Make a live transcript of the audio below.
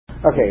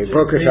Okay,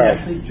 Boker Tov.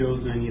 Actually,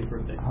 Joe's 90th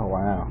birthday. Oh,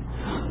 wow.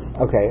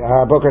 Okay,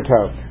 Boker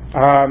Tov.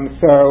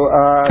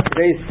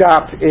 Today's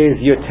stop is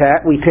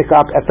Yotet. We pick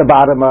up at the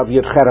bottom of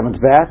Yotchet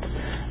Amud Bet.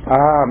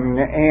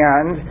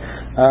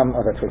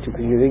 That's way too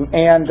confusing.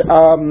 And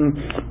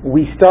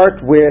we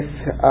start with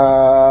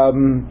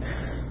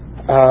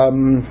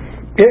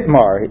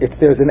Itmar.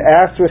 There's an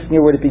asterisk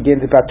near where it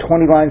begins, about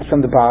 20 lines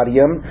from the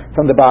bottom.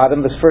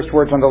 The first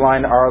words on the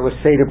line are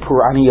L'Seder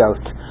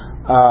Puraniot.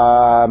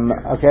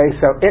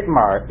 So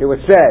Itmar, it was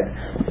said,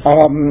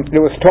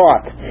 it was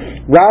taught,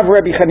 Rav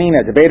Rabbi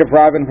Chanina, debate of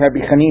Rav and Rabbi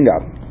Chanina.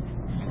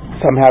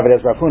 Some have it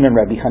as Rav Huna and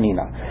Rabbi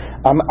Chanina.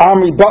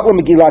 Amri Batla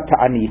Megillat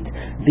Ta'anit.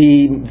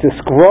 The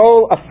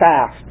scroll of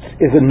fasts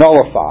is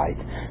nullified.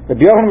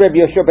 Rabbi Yochanan, Rabbi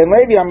Yoshua ben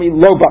Levi, Amri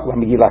Lo Batla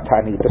Megillat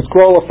Ta'anit. The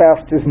scroll of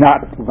fasts is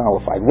not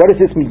nullified. What is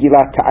this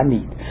Megillat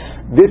Ta'anit?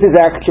 This is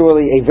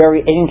actually a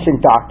very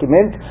ancient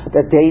document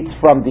that dates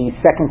from the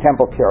Second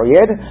Temple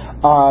period,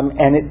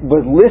 and it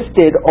was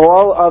listed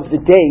all of the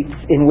dates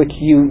in which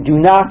you do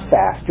not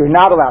fast. You're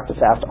not allowed to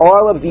fast.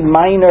 All of the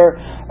minor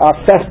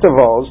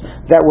festivals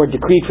that were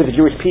decreed for the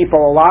Jewish people,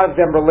 a lot of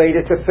them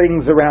related to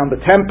things around the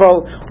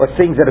temple or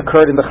things that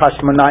occurred in the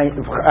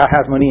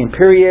Hasmonean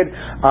period.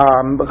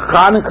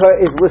 Hanukkah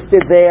is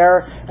listed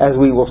there, as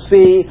we will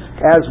see,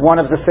 as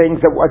one of the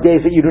things that days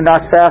that you do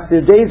not fast.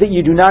 The days that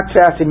you do not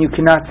fast and you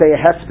cannot say a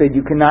hesped, you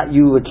cannot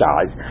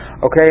eulogize.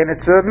 Okay, and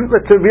it's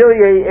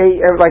really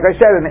like I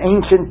said, an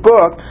ancient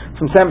book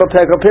from Temple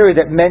period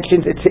that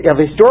mentions it's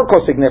of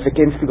historical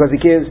significance because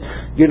it gives,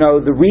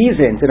 the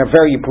reasons in a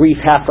very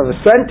brief half of a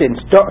sentence.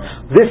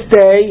 This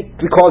day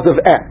because of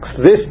X.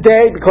 This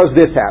day because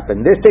this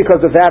happened. This day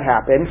because of that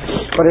happened.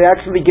 But it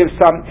actually gives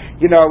some,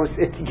 it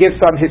gives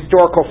some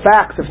historical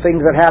facts of things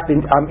that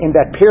happened in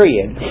that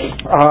period.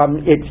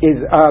 It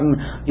is,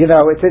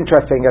 it's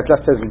interesting.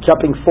 Just as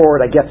jumping forward,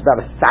 I guess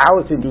about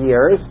 1,000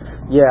 years,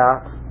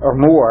 or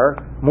more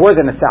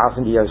than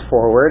 1,000 years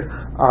forward.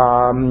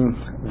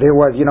 There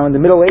was, in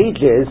the Middle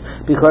Ages,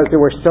 because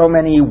there were so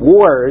many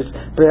wars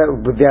that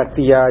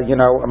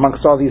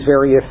amongst all these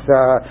various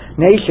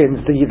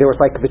nations, there was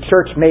the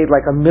church made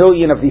 1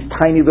 million of these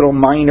tiny little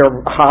minor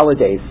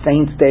holidays,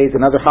 saints' days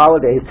and other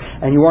holidays,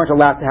 and you weren't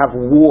allowed to have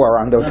war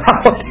on those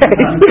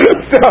holidays.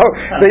 So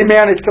they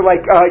managed to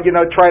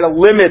try to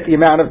limit the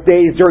amount of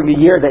days during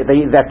the year that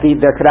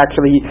could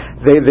actually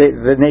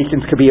the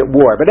nations could be at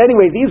war. But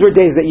anyway, these were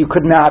days that you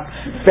could not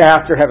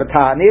fast or have a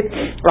ta'anit,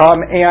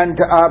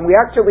 and we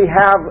actually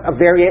have a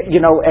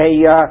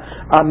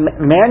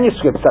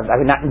manuscripts of,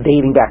 not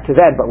dating back to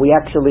then, but we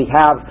actually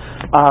have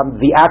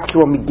the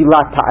actual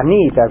Megillat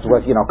Ta'anit as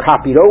was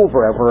copied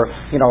over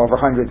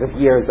hundreds of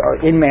years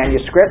in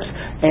manuscripts.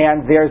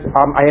 And there's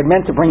I had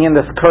meant to bring in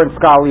this current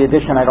scholarly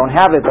edition. I don't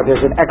have it, but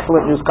there's an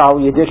excellent new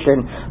scholarly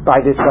edition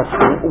by this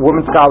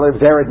woman scholar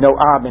Vered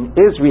Noam in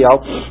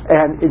Israel.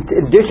 And in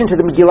addition to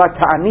the Megillat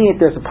Ta'anit,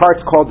 there's a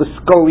part called the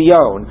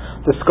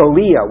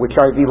Scholia, which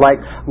are the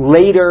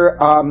later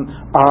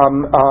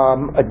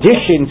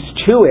additions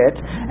to it,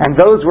 and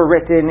those were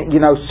written,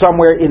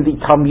 somewhere in the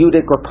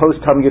Talmudic or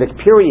post-Talmudic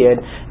period,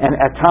 and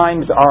at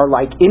times are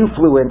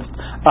influenced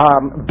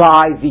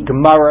by the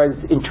Gemara's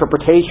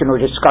interpretation or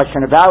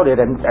discussion about it,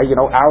 and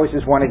ours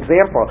is one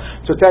example.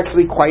 So it's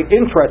actually quite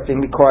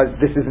interesting because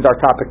this isn't our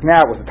topic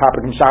now. It was a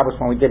topic in Shabbos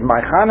when we did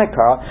my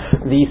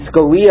Hanukkah. The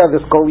Scholia,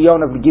 the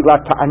Scholion of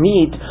Megillat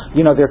Ta'anit,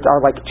 there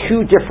are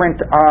two different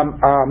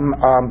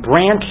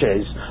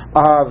branches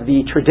of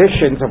the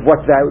traditions of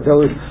what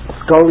those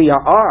Scholia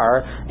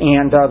are,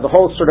 and the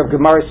whole sort of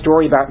Gemara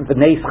story about the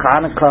Nes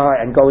Hanukkah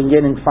and going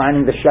in and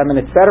finding the Shemin,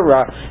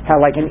 etc., had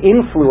an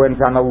influence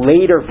on the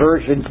later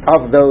versions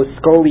of those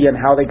Scholia and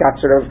how they got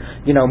sort of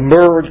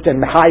merged and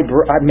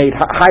made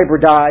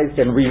hybridized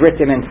and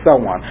rewritten and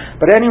so on.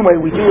 But anyway,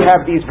 we do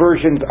have these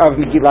versions of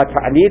Megillat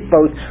Ta'anit,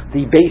 both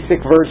the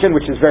basic version,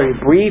 which is very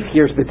brief,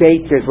 here's the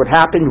date, here's what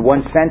happened,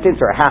 one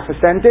sentence or half a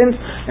sentence,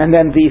 and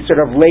then the sort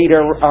of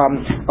later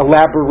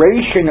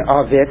elaboration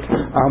of it,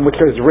 which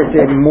was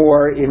written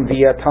more in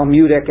the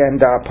Talmudic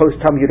and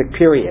post-Talmudic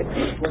period.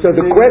 So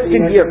the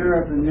question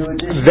here,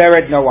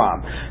 Vered Noam.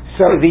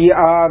 So the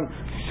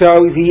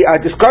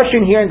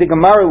discussion here in the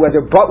Gemara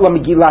whether Batla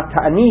Megillat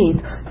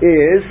Ta'anit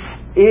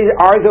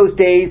are those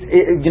days,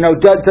 does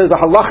the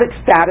halachic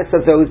status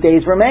of those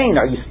days remain?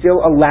 Are you still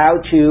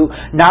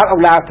not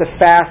allowed to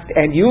fast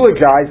and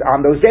eulogize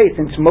on those days?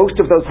 Since most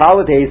of those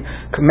holidays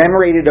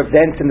commemorated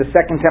events in the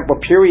Second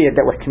Temple period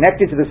that were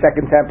connected to the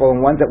Second Temple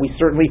and ones that we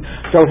certainly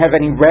don't have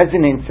any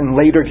resonance in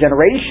later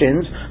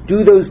generations,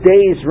 do those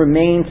days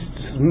remain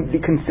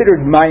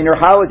considered minor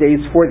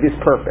holidays for this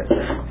purpose?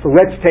 So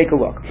let's take a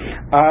look.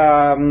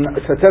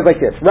 So it says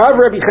like this: Rav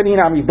Rabbi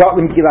Chanina Amri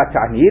Batla Megillat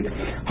Ta'anit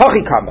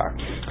Hachi Kamar.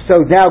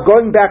 So now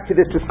going back to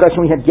this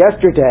discussion we had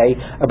yesterday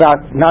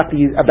about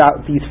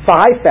these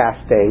 5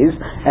 fast days,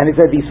 and it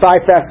said these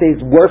 5 fast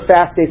days were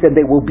fast days and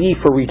they will be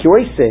for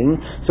rejoicing.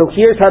 So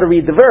here's how to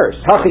read the verse.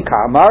 Hachi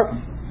Kamar.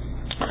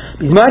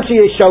 When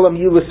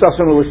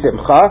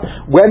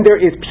there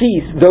is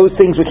peace, those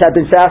things which have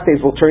been fast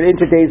days will turn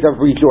into days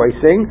of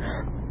rejoicing.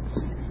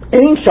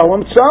 Ein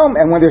Shalom Tzom,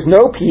 and when there's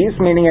no peace,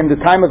 meaning in the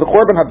time of the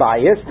Korban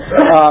Habayis,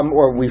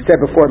 or we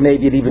said before,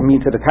 maybe it even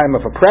means at the time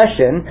of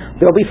oppression,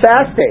 there'll be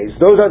fast days.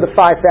 Those are the 5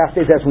 fast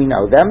days as we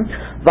know them.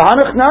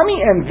 V'hanach nami,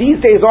 and these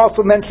days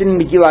also mentioned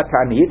in Megillat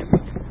Ta'anit.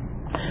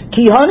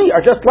 Kihani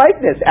are just like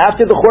this.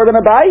 After the Korban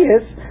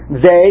Habayis,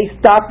 they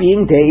stop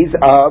being days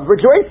of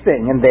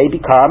rejoicing, and they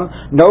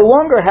no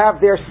longer have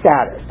their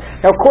status.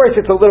 Now, of course,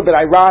 it's a little bit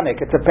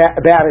ironic. It's a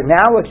bad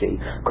analogy,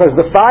 because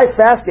the 5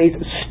 fast days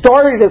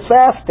started as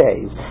fast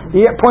days.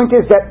 The point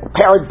is that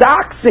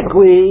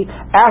paradoxically,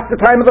 at the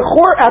time of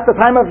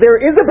there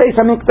is a Beis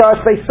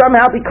Hamikdash, they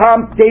somehow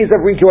become days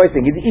of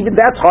rejoicing. Even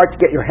that's hard to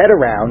get your head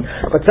around,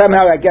 but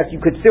somehow I guess you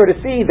could sort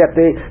of see that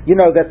that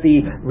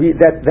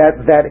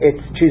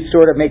it's to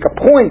sort of make a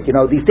point.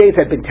 These days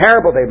have been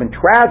terrible. They've been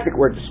tragic.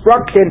 We're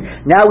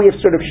destruction. Now we have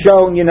sort of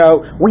shown,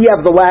 we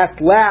have the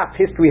last laugh.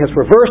 History has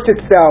reversed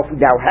itself.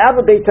 We now have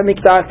a Beit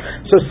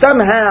HaMikdash. So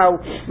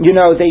somehow,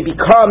 they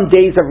become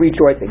days of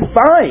rejoicing.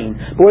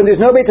 Fine. But when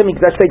there's no Beit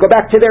HaMikdash, they go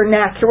back to their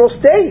natural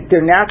state.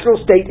 Their natural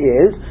state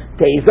is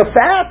days of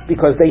fast,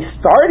 because they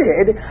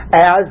started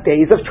as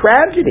days of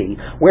tragedy,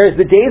 whereas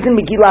the days in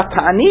Megillat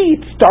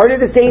Ta'anit started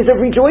as days of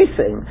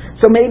rejoicing.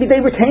 So maybe they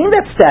retain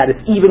that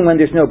status even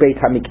when there's no Beit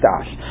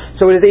HaMikdash.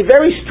 So it is a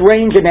very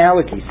strange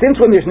analogy.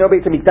 Since when there's no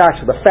Beit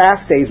HaMikdash, the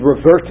fast days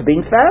revert to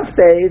being fast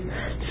days,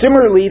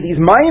 similarly,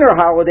 these minor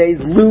holidays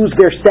lose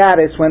their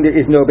status when there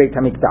is no Beit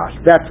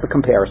HaMikdash. That's the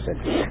comparison.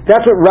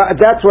 That's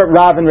what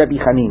Rav and Rabbi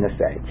Hanina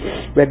say.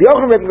 Rabbi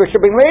Yochanan, Rabbi Yoshe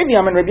ben Levi,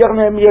 and Rabbi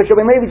Yochanan and Rabbi Yoshe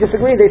ben Levi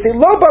disagree. They say,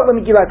 Lo bat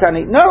leMegillat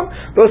Ta'anit. No,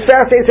 those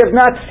fast days have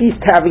not ceased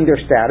having their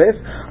status.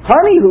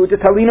 Hanihu to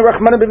Talina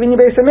Rachmana B'Vinyan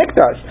Beis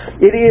HaMikdash.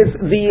 It is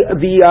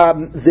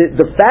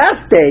the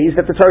fast days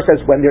that the Torah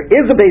says when there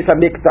is a Beis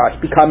HaMikdash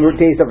become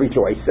days of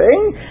rejoicing,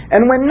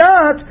 and when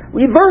not,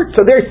 revert.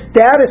 So their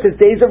status as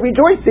days of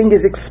rejoicing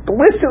is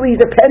explicitly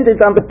dependent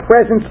on the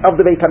presence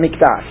of the Beit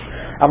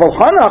HaMikdash. Aval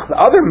Hanach,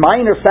 the other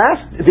minor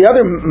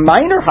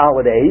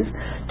holidays,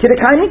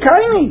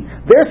 Kidakaini,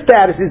 their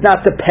status is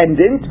not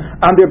dependent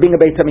on there being a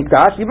Beit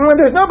HaMikdash. Even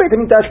when there's no Beit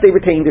HaMikdash, they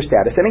retain their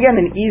status. And again,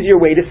 an easier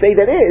way to say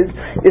that is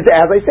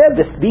as I said,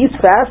 these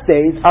fast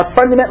days are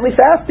fundamentally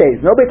fast days.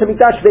 No Beit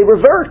HaMikdash, they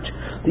revert.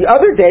 The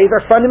other days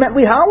are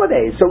fundamentally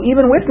holidays. So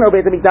even with no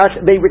Beit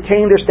HaMikdash, they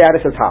retain their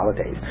status as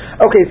holidays.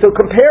 Okay, so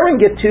comparing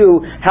it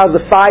to how the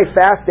 5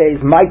 fast days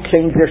might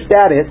change their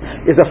status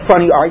is a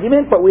funny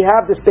argument, but we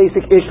have this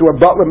basic issue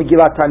of Batla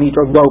Megillat Ta'anit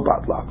or Lo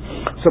Batla.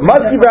 So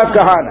Masiv Rav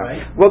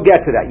Kahana, we'll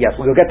get to that. Yes,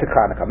 we'll get to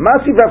Chanukah.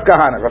 Masiv Rav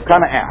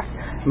Kahana asked,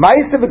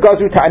 Ma'aseh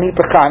v'gazu ta'anit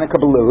b'Chanukah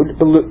belod.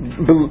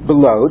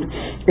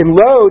 In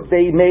Lod,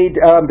 they made.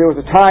 There was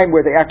a time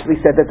where they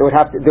actually said that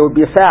there would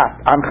be a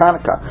fast on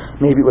Chanukah.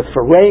 Maybe it was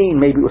for rain.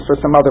 Maybe it was for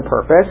some other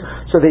purpose.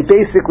 So they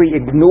basically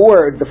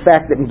ignored the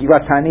fact that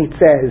Megillat Ta'anit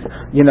says,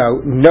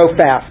 no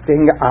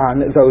fasting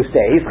on those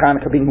days.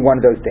 Chanukah being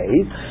one of those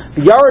days.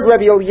 V'yarad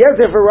Rabbi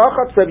Eliezer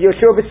v'rachatz Rabbi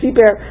Yoshua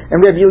v'siper,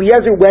 and Rabbi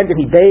Eliezer went and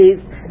he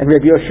bathed, and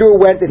Rabbi Yoshua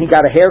went and he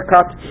got a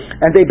haircut,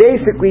 and they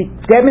basically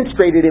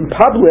demonstrated in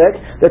public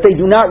that they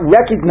do not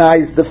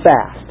recognize the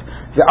fast.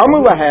 The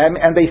Amar Lahem,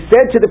 and they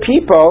said to the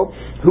people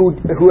who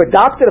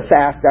adopted a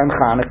fast on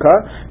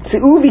Chanukah,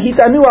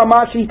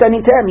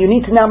 you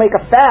need to now make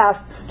a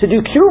fast to do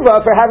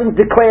tshuva for having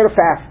declared a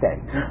fast day.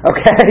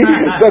 Okay?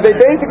 So they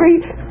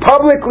basically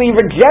publicly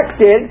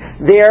rejected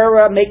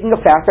their making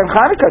a fast on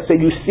Chanukah. So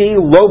you see,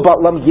 Lo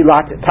Batla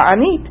Megillat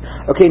Ta'anit.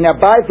 Okay, now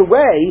by the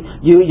way,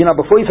 you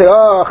before you say,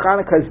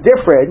 Chanukah is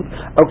different,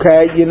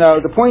 okay,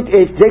 the point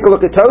is, take a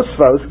look at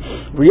Tosfos.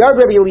 Riyad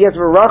Rabbi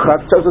Eliezer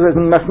Rachatz, Tosfos says,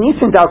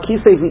 Masnisin Dal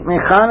Kisei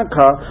V'Itnei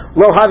Chanukah,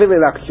 Lo Havile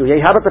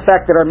Lakshuyeh. How about the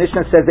fact that our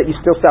Mishnah says that you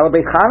still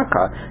celebrate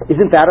Chanukah?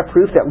 Isn't that a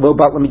proof that Lo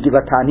Batla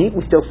Megillat Ta'anit,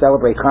 we still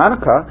celebrate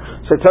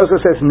Chanukah? So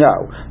Tosfos says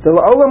no. The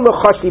Olam Lo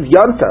Chashiv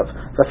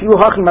Yontav, Vafilu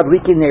Hachim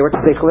Madlikin Neir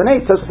Tzeichel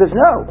Anei. Tosfos says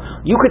no.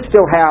 You could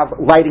still have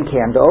lighting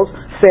candles,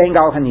 saying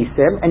Al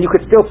Hanisim, and you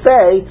could still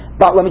say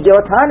Batla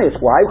Megillat Ta'anit.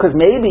 Why? Because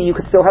maybe you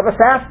could still have a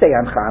fast day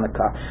on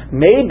Chanukah.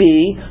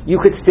 Maybe you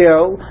could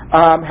still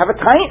have a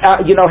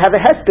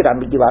hesped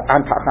on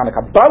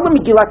Chanukah. Batla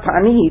Megillat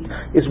Ta'anit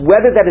is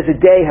whether that is a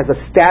day has a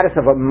status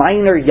of a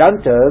minor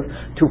yontav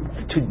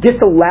to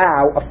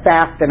disallow a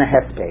fast and a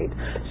hesped.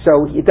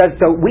 So it does.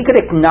 So we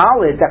could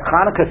acknowledge that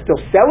Chanukah is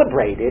still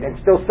celebrated and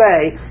still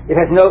say it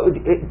has no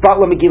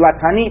Batla Megillat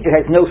Ta'anit. It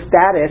has no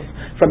status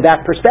from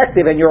that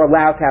perspective, and you're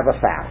allowed to have a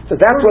fast. So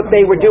that's what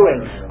they were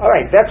doing. All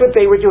right, that's what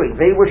they were doing.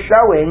 They were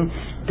showing.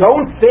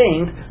 Don't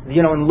think,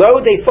 in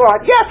Lod they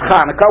thought, yes,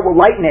 Chanukah, we'll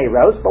light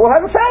Neiros, but we'll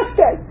have a fast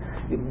day.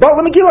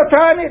 Batla Megillat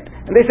Ta'anit.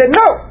 And they said,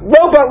 no,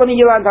 Batla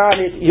Megillat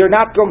Ta'anit, you're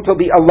not going to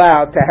be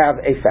allowed to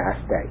have a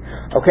fast day.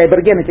 Okay, but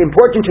again, it's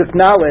important to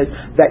acknowledge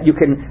that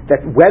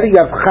that whether you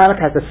have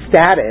Chanukah has a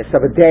status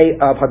of a day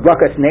of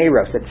Hadlakas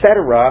Neiros,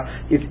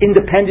 etc., is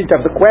independent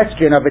of the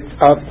question of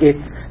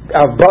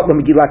Batla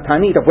Megillat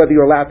Ta'anit, of whether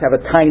you're allowed to have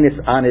a tinus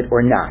on it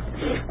or not.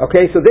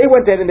 Okay, so they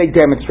went in and they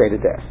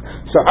demonstrated this.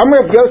 So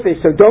Amar Rav Yosef,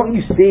 so don't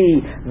you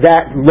see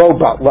that low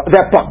butler,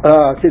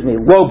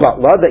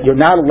 that you're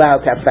not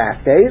allowed to have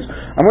fast days?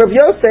 Amar Rav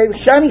Yosef,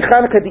 Shani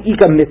Chanukah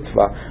De'ika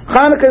mitzvah.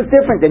 Chanukah is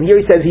different, and here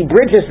he says he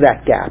bridges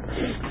that gap.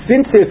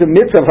 Since there's a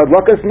mitzvah of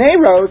Hadlakas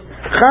Neiros,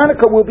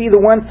 Chanukah will be the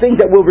one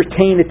thing that will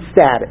retain its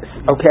status,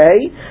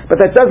 okay? But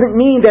that doesn't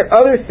mean that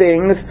other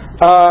things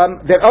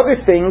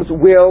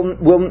will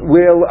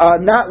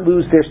not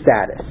lose their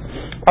status.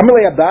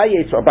 Amalei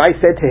Abaye, so Abaye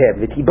said to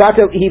him,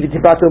 "V'tibatel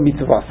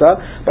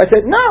mitzvasa." But I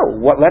said,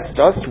 "No. Let's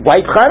just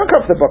wipe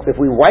Chanukah off the books. If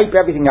we wipe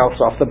everything else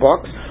off the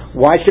books,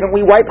 why shouldn't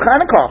we wipe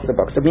Chanukah off the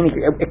books?" I mean,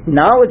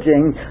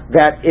 acknowledging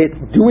that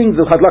doing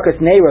the Hadlakas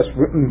Neiros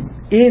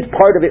is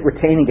part of it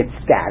retaining its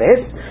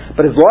status.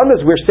 But as long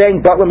as we're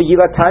saying Batla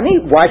Megillat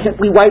Ta'anit, why shouldn't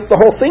we wipe the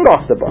whole thing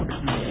off the books?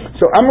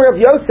 So Amar Rav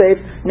Yosef,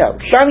 no,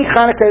 Shani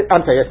Chanukah,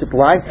 I'm sorry, I skipped the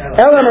line.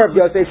 Amar Rav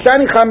Yosef,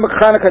 Shani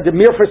Chanukah de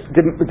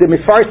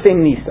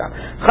Mifarsem Nisa.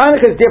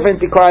 Chanukah is different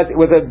because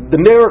the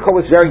miracle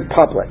was very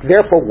public.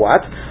 Therefore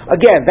what?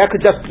 Again, that could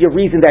just be a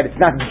reason that it's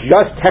not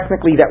just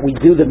technically that we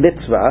do the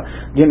mitzvah,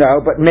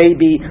 but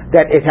maybe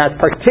that it has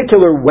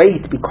particular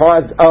weight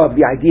because of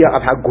the idea of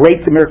how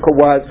great the miracle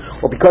was,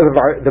 or because of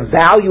the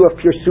value of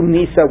Pirsum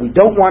Nisa. We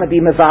don't want to be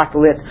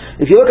mevatel it.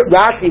 If you look at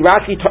Rashi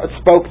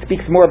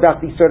speaks more about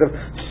the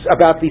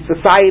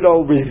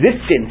societal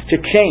resistance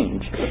to change.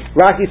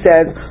 Rashi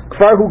says,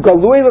 "Kfarhu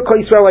galui l'kol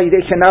Yisrael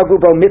ayidei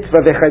shenagu bo mitzvah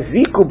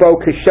vechaziku bo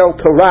kishel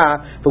Torah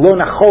v'lo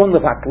nachon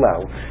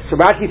levatlo." So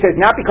Rashi says,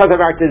 not because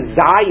of our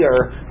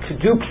desire to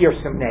do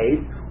Pirsum Nes,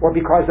 or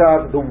because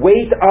of the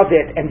weight of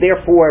it, and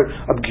therefore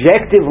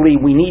objectively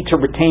we need to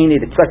retain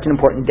it, it's such an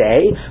important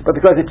day, but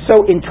because it's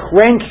so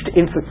entrenched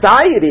in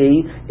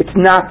society, it's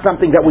not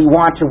something that we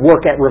want to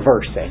work at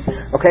reversing.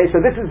 Okay, so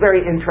this is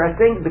very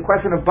interesting. The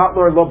question of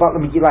Butler or Lo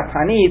Butler Megillat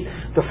Ta'anit,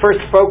 the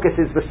first focus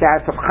is the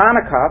status of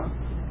Chanukah,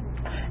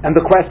 and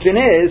the question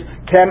is,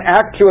 can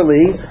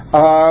actually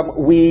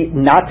we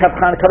not have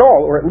Chanukah at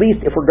all, or at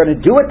least if we're going to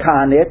do a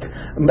Ta'anit,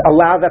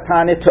 allow the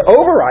Ta'anit to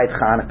override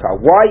Chanukah?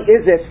 Why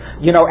is it,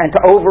 and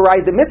to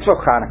override the mitzvah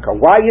Chanukah?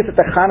 Why is it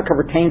that Chanukah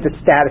retains its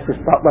status as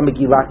Batla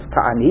Megillat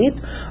Ta'anit?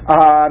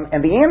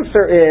 And the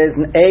answer is,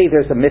 A,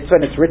 there's a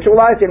mitzvah and it's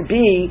ritualized, and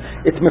B,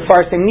 it's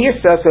Mefarsem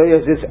Nisa, so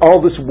there's all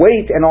this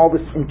weight and all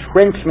this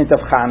entrenchment of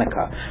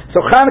Chanukah.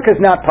 So Chanukah is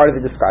not part of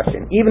the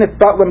discussion, even if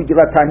Batla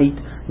Megillat Ta'anit,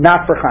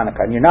 not for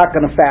Chanukah, and you're not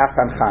going to fast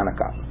on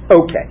Chanukah.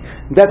 Okay,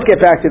 let's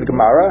get back to the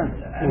Gemara.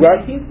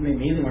 I think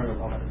maybe more of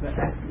it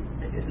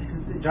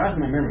jogs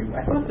my memory. I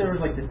thought there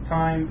was this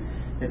time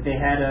that they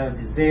had a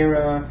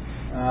Gezerah,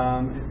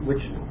 which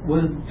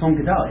was Tom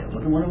Gedalia.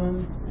 Wasn't one of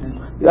them?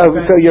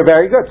 So you're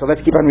very good. So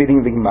let's keep on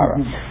reading the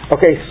Gemara.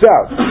 Okay, so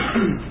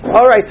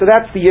all right. So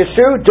that's the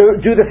issue.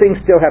 Do the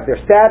things still have their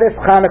status?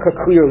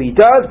 Chanukah clearly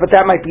does, but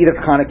that might be that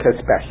Chanukah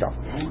is special.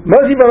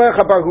 Mozi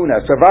Barucha Bar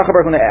Huna. So Barucha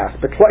Bar Huna asked,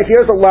 but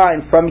here's a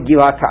line from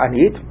Megillat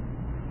Ta'anit.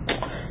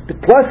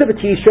 Plus of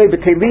Tishrei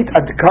b'Teilit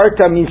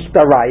adkarta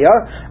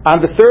mishtaraya.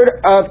 On the 3rd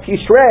of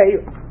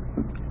Tishrei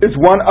is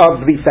one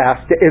of these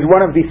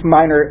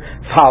minor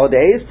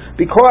holidays,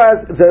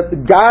 because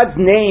God's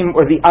name,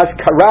 or the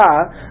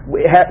Azkara,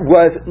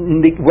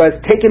 was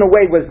taken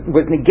away, was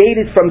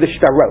negated from the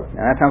Shtarot.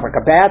 Now that sounds like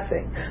a bad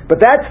thing, but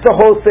that's the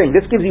whole thing.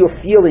 This gives you a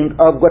feeling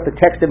of what the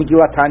text of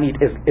Megillat Ta'anit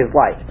is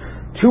like.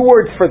 2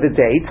 words for the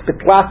dates,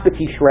 B'Tlas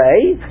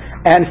B'Tishrei,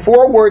 and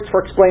 4 words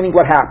for explaining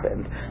what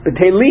happened.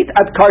 B'Teilit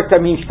ad Karta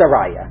min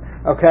Shtaraya.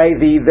 Okay,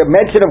 the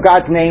mention of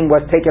God's name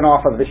was taken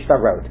off of the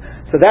Shtarot.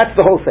 So that's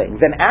the whole thing.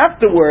 Then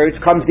afterwards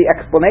comes the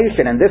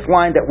explanation, and this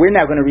line that we're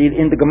now going to read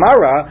in the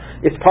Gemara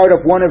is part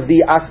of one of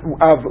the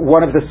askolot,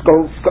 one of the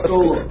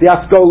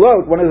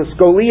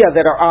skolia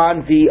that are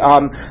on the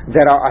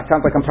I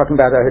sound like I'm talking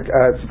about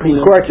a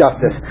Supreme Court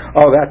justice.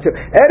 Oh, that too.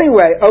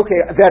 Anyway,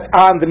 okay, that's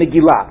on the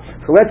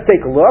Megillah. So let's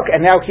take a look,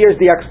 and now here's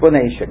the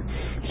explanation.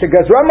 It's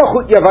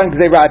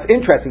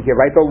interesting here,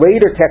 right? The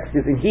later text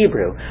is in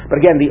Hebrew, but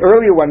again, the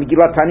earlier one,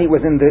 Megillat Ta'anit,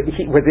 was in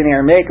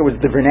Aramaic. It was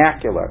the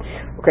vernacular.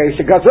 Okay,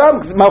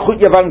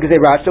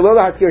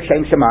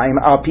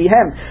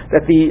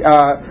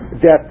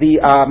 that the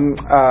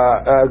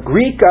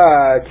Greek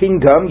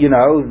kingdom,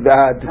 the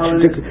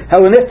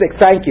Hellenistic,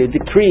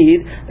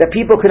 decreed that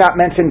people could not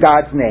mention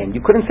God's name.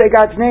 You couldn't say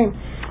God's name.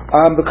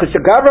 Because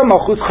Shagavra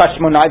Malchus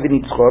Chashmonai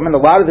v'Nitzchum, and a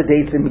lot of the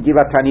dates in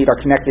Megillat Ta'anit are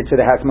connected to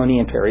the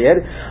Hasmonean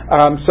period.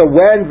 So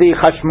when the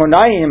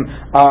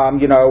Chashmonaim,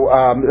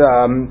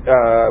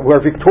 were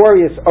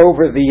victorious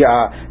over the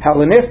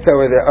Hellenists,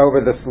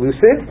 over the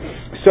Seleucids,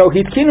 so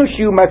Hitkinu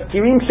Shu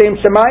Maskirim Shem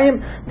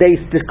Shemayim, they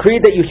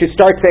decreed that you should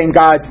start saying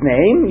God's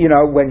name,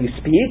 when you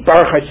speak,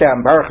 Baruch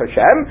Hashem,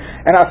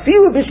 and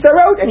Afilu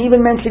B'Shtarot, and even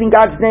mentioning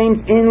God's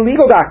name in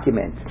legal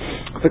documents.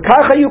 And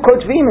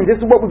this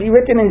is what would be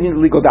written in the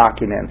legal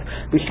documents.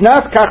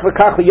 V'shnas kach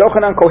v'kach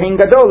Yochanan Kohen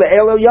Gadol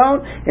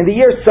le'Eloyon, in the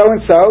year so and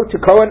so, to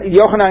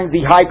Yochanan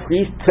the high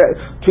priest,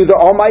 to the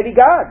Almighty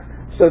God.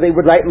 so they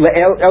would write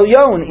Le'el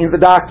Elyon in the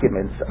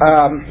documents.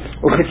 And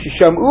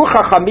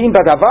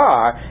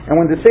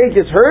when the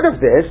sages heard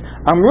of this,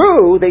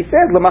 Amru, they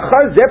said,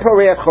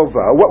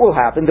 what will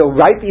happen? They'll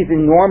write these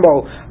in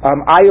normal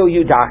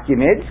IOU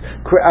documents,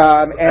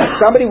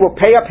 and somebody will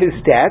pay up his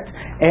debt,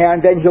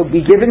 and then he'll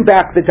be given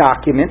back the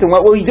document. And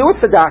what will he do with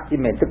the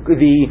document? He'll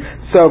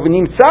throw it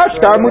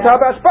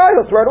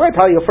away.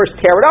 Probably he'll first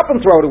tear it up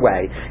and throw it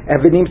away.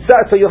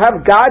 So you'll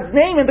have God's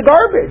name in the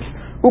garbage.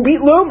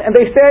 Ubitlu, and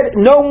they said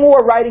no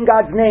more writing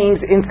God's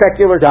names in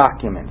secular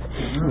documents.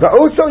 And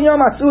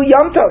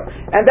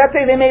that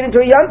day they made into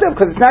a Yom Tov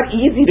because it's not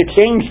easy to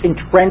change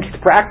entrenched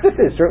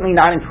practices, certainly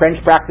not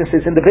entrenched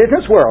practices in the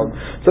business world.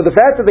 So the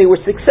fact that they were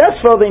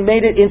successful, they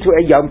made it into a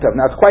Yom Tov.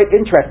 Now it's quite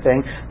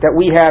interesting that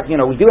we have,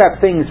 we do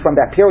have things from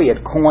that period,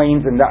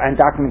 coins and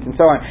documents and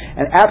so on,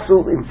 and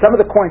absolutely, some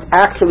of the coins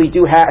actually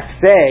do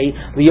say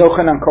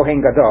Yochanan Kohen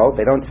Gadol.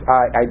 They don't.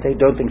 I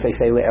don't think they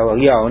say Le'el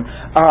Elyon,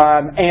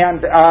 and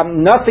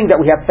nothing that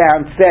we have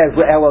found says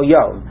Le'el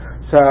Elyon.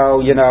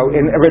 So,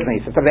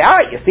 originally, so somebody,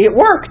 you see, it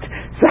worked.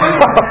 So,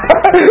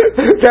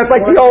 just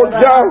like the old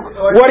joke,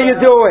 what are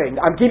you doing?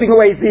 I'm keeping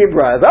away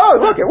zebras.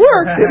 Oh, look, it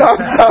worked, So,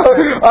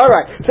 all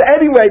right. So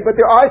anyway, but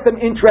there are some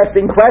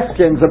interesting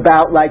questions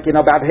about,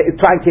 about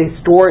trying to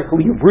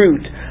historically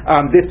root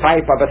this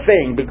type of a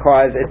thing,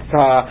 because it's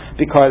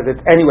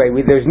anyway,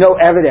 there's no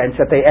evidence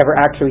that they ever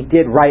actually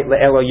did write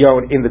Le'el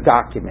Elyon in the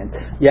document.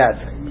 Yes?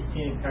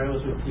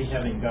 Carlos, with we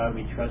have in God,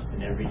 we trust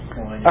in every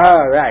coin.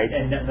 Oh, right.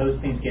 And those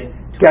things get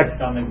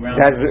twisted on the ground.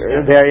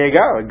 There you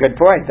go. Good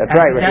point. That's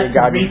right.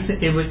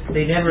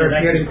 They never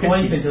appeared in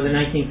coins until the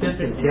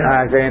 1950s.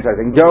 Very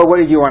interesting. Joe,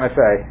 what did you want to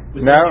say?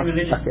 Was there any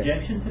religious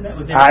objection to that?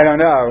 I don't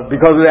know.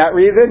 Because of that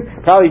reason?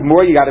 Probably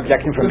more you got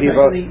objection from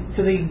people.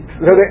 So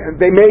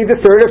they made the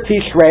 3rd of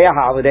Tishrei a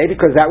holiday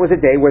because that was a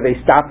day where they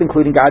stopped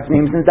including God's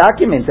names in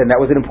documents, and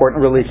that was an important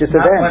religious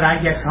event. What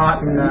I get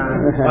taught in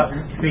what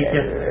speech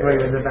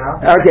yesterday was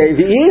about. Okay,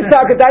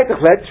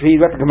 let's read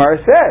what the Gemara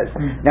says.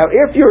 Now,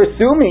 if you're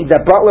assuming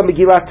that Batla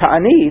Megillat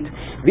Ta'anit,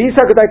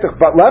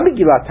 Batla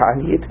Megillat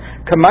Ta'anit,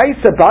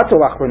 Kamaisa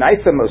Batul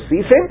Achronaisa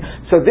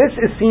Mosifin, so this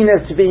is seen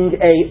as being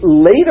a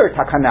later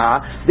Takana.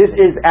 This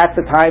is at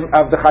the time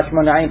of the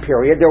Hashmonayim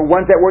period. There are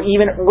ones that were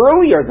even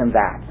earlier than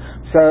that.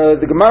 So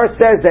the Gemara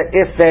says that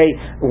if they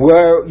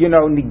were,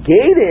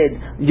 negated,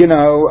 negated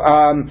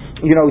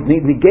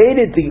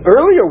the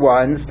earlier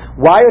ones,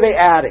 why are they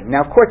adding?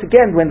 Now, of course,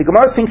 again, when the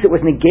Gemara thinks it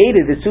was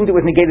negated, it assumed it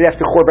was negated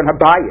after Chorban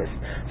Habayis.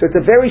 So it's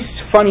a very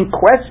funny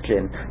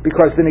question,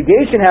 because the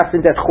negation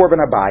happened at Chorban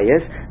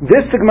Habayis.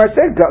 This, the Gemara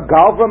said,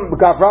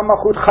 Gavra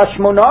Malchut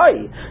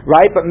Chashmonai,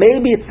 right? But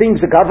maybe it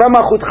seems the Gavra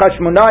Malchut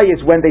Chashmonai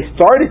is when they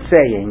started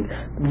saying,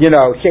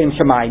 Shem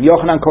Shemayim,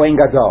 Yochanan Kohen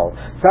Gadol.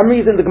 Some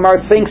reason the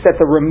Gemara thinks that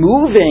the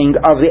removing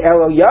of the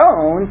El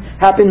Elyon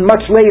happened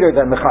much later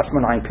than the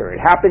Chashmonai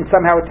period. Happened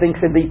somehow, it thinks,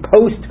 in the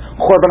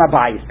post-Chorban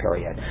Habayis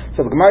period.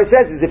 So the Gemara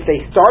says is if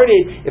they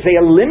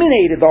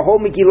eliminated the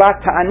whole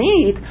Megillat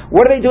Ta'anit,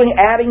 what are they doing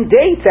adding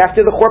dates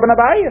after the Chorban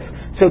Habayis?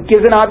 So it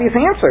gives an obvious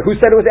answer. Who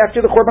said it was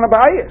after the Chorban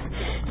Habayis?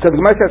 So the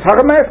Gemara says, no,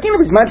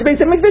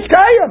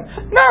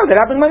 that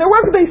happened when there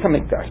was a Beis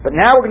HaMikdash. But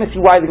now we're going to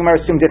see why the Gemara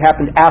assumed it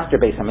happened after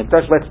Beis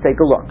HaMikdash. Let's take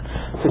a look.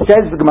 So it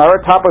says the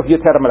Gemara, top of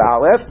Yoter Amud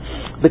Aleph,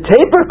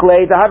 B'teper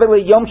klei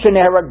dahavele yom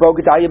sheneherag bo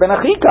Gedalia ben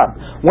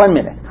Achikam. 1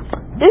 minute.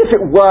 If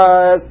it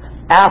was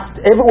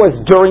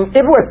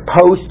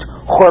post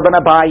Chorban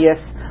Habayis,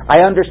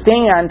 I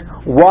understand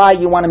why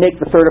you want to make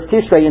the 3rd of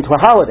Tishrei into a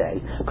holiday.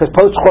 Because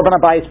post Chorban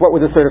Habayis, what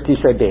would the 3rd of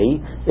Tishrei be?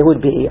 It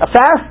would be a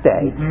fast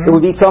day. It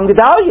would be Tzom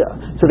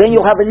Gedalia. So then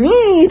you'll have a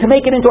need to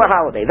make it into a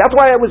holiday. That's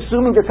why I was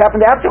assuming this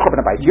happened after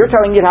Chorban Habayis. You're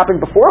telling me it happened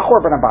before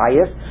Chorban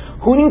Habayis.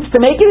 Who needs to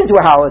make it into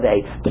a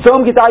holiday?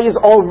 Tzom Gedalia is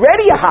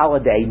already a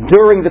holiday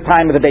during the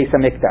time of the Beis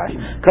HaMikdash.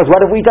 Because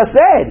what have we just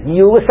said?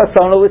 Yulis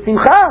Hasono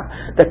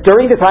L'Simcha. That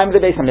during the time of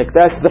the Beis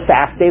HaMikdash, the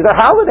fast days are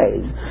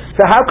holidays.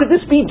 So how could this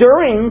be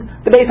during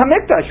the Beis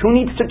HaMikdash? Who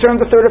needs to turn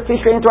the 3rd of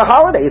Tishrei into a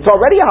holiday? It's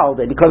already a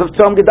holiday because of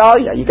Tzom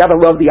Gedalia. You got to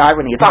love the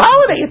irony. It's a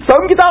holiday. It's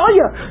Tzom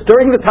Gedalia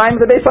during the time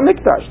of the Beis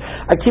HaMikdash.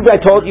 I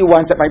told you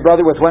once that my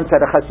brother was once at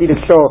a Hasidic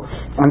show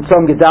on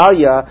Tzom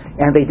Gedalia,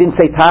 and they didn't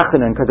say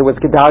Tachanan because it was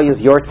Gedalia's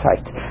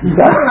Yortzeit. So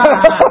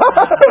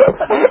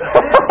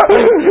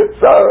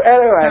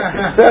anyway,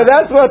 so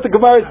that's what the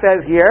Gemara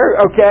says here.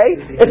 Okay,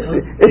 it's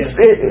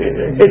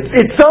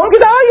Tzom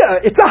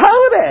Gedalia. It's a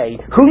holiday.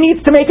 Who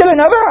needs to make it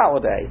another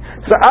holiday?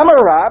 So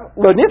Amar Rav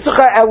lo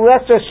nitzcha el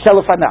lesser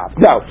shelufanav.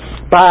 No,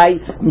 by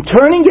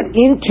turning it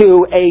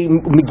into a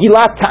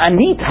Megillat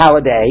Ta'anit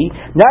holiday,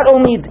 not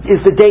only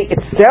is the day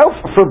itself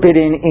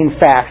forbidden in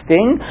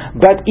fasting,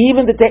 but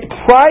even the day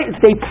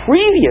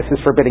previous is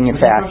forbidden in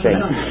fasting.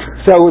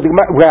 So,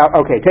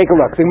 take a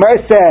look. The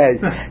Gemara says,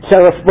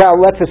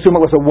 let's assume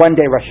it was a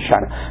one-day Rosh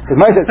Hashanah. The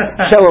Gemara says,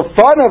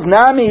 Shalofanav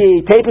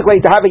nami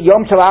typically to have a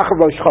Yom Shalachar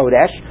Rosh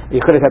Chodesh.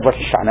 You could have said Rosh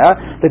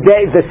Hashanah. The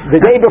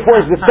day before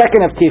is the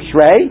 2nd of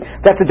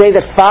Tishrei. That's the day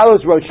that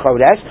follows Rosh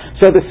Chodesh.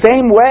 So the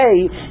same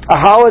way, a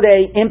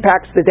holiday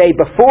impacts the day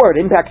before, it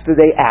impacts the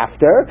day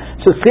after.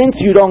 So since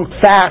you don't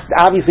fast,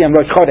 obviously on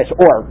Rosh Chodesh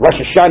or Rosh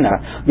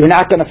Hashanah, you're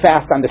not going to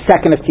fast on the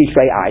 2nd of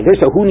Tishrei either,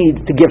 so who needs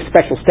to give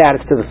special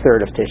status to the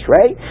 3rd of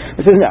Tishrei?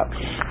 He says no.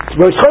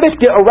 Rosh Chodesh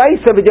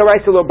d'oraisa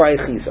v'd'oraisa lo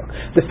b'aychizo.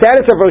 The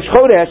status of Rosh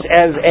Chodesh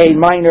as a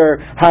minor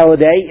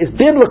holiday is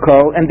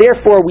biblical, and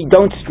therefore we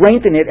don't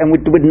strengthen it and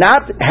would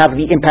not have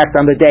the impact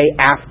on the day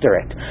after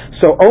it.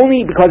 So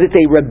only because it's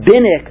a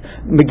rabbinic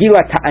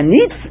Megillah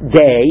Ta'anit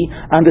day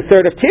on the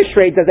 3rd of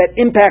Tishrei does that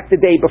impact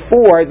the day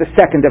before the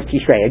 2nd of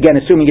Tishrei. Again,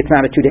 assuming it's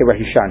not a 2-day Rosh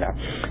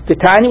Hashanah. The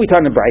Tanya, we talk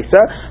in the Brisa,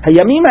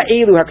 Hayamim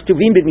ha'elu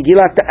haktuvim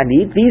b'Megillah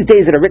Ta'anit, these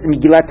days that are written in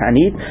Megillah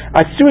Ta'anit,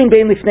 asurin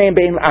bein lifnei and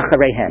bein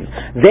achareihem.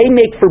 They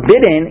make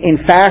forbidden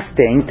in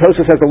fasting.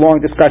 Tosfos has a long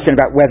discussion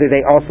about whether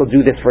they also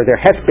do this for their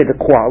hesped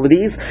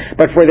qualities,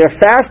 but for their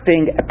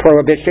fasting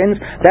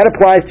prohibitions, that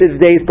applies to the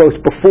days both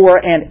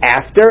before and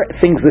after,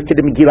 things listed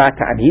in Megillah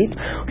Ta'anit.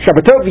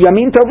 Shabbatot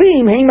v'yamin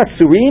tovim heim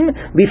asurim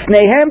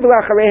lifneihem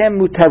v'lachareihem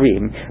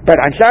mutarim.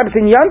 But on Shabbos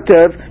and Yom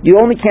Tov, you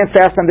only can't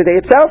fast on the day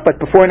itself, but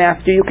before and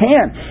after you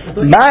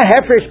can. Ma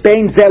hefresh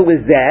bein zeh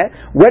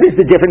lezeh. What is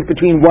the difference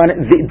between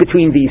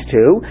these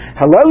two?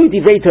 Halalu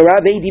divrei Torah,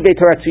 ve'in divrei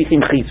Torah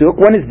tzrichim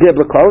chizuk. One is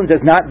biblical and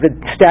does not the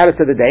status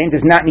of the day and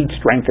does not need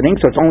strengthening,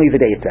 so it's only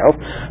the day itself.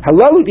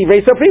 Halalu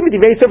divrei sofrim,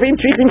 divrei sofrim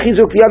tzrichim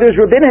chizuk. The other is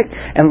rabbinic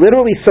and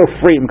literally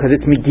sofrim because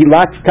it's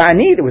Megillat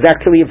Ta'anit. It was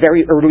actually a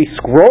very early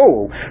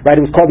scroll, right?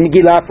 It was called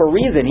Megillah for a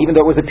reason, even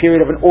though it was a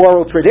period of an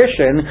oral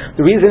tradition.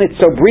 The reason it's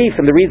so brief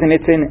and the reason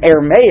it's in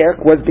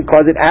Aramaic was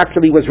because it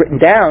actually was written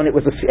down. It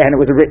was a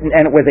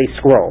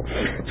scroll.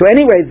 So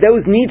anyway,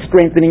 those need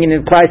strengthening and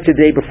it applies to the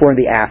day before and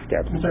the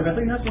after. I'm sorry, but I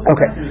think that's what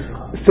okay.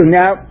 So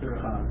now,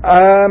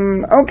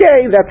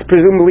 okay, that's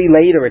presumably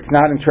later. It's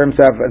not in terms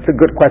of. It's a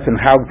good question.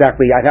 How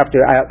exactly? I'll have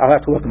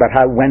to look about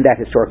when that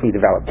historically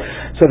developed.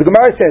 So the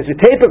Gemara says, the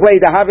Gemara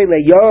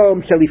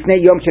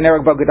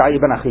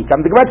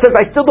says,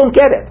 I still don't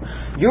get it.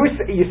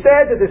 You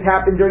said that this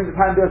happened during the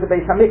time there was a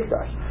Beis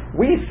Hamikdash.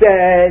 We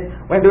said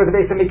when there was a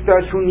Beis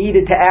Hamikdash who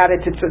needed to add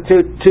it to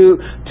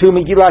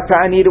Megillah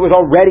Ta'anit, it was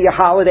already a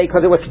holiday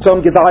because it was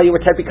Tzom Gedalia,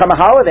 which had become a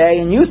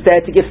holiday, and you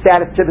said to give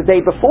status to the day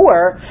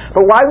before.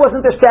 But why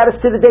wasn't there status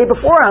to the day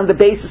before on the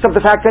basis of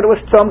the fact that it was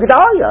Tzom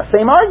Gedalia?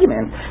 Same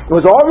argument. It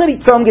was already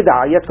Tzom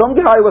Gedalia. Tzom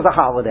Gedalia was a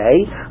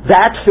holiday.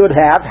 That should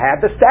have had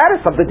the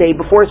status of the day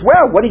before as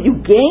well. What did you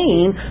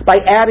gain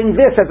by adding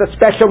this as a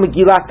special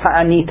Megillah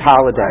Ta'anit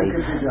holiday?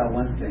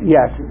 One thing.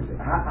 Yes.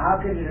 How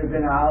could it have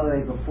been a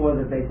holiday before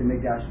the Beit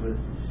HaMikdash was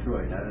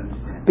destroyed? I don't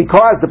understand.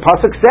 Because the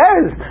pasuk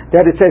says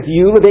that it says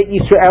 "You Beit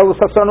Yisrael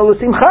l'sasonu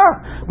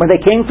l'simcha." When they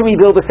came to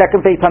rebuild the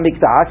second Beit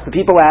Hamikdash, the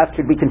people asked,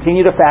 "Should we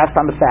continue to fast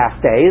on the fast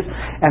days?"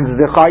 And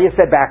Zechariah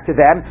said back to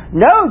them,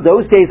 "No,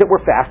 those days that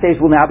were fast days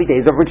will now be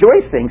days of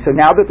rejoicing." So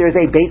now that there's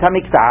a Beit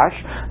Hamikdash,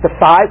 the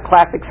 5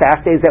 classic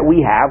fast days that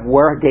we have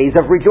were days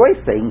of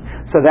rejoicing.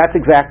 So that's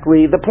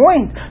exactly the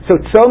point.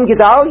 So Tzom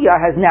Gedalia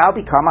has now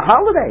become a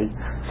holiday.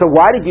 So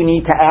why did you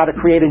need to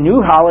create a new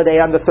holiday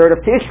on the 3rd of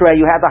Tishrei?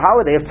 You had the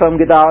holiday of Tzom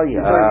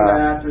Gedalia.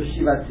 After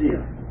Shivat Tzil.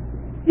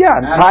 Yeah,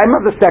 time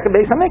of the second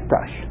Beis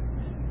Hamikdash.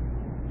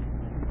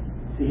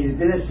 So he's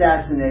been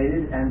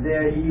assassinated, and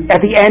there he...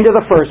 At the end of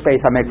the first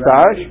Beis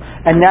Hamikdash,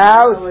 right. And now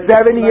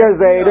 70 years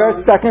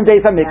later, second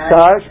Beis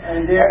Hamikdash.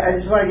 And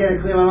I just want to get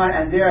it clear in my mind,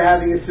 and they're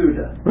having a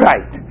Suda.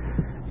 Right.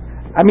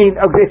 I mean,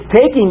 it's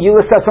taking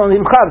Yulas Sason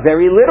Limcha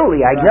very literally.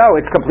 I know,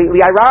 it's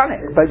completely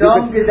ironic. But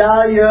Tzom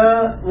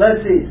Gedalia,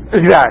 let's see.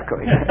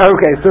 Exactly.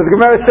 Okay, so the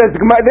Gemara says,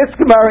 this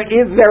Gemara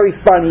is very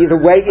funny, the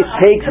way it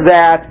takes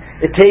that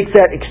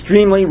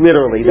extremely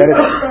literally. That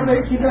is,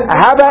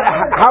 how about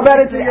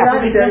it's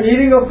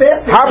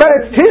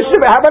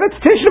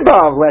Tisha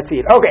B'Av? Let's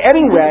see. Okay.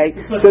 Anyway,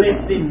 because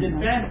they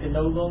did that, they're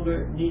no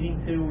longer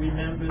needing to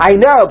remember. I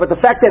know, but the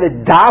fact that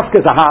it's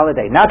Dafka is a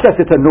holiday, not just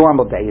it's a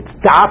normal day, it's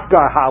Dafka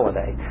a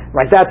holiday,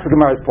 right? That's the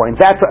Gemara's point.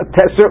 That's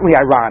certainly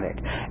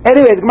ironic.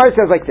 Anyway, the Gemara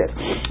says like this: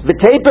 I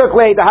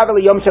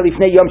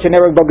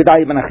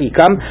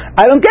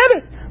don't get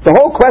it. The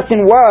whole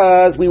question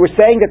was, we were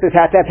saying that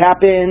that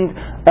happened.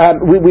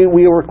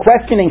 We were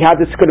questioning how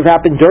this could have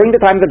happened during the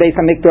time of the Beis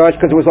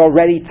Hamikdash because it was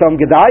already Tzom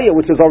Gedalia,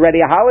 which was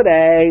already a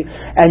holiday,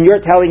 and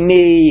you're telling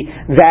me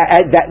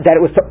that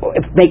it was to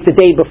make the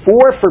day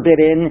before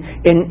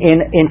forbidden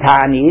in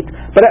Ta'anit.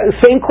 But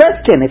same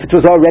question: if it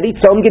was already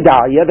Tzom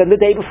Gedalia, then the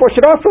day before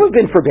should also have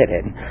been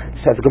forbidden.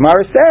 So the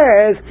Gemara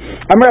says,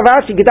 Amar Rav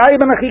Ashi, Gedalia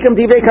ben Achikam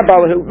divrei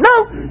Kabbalahu. No,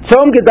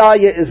 Tzom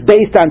Gedalia is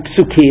based on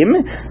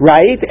psukim,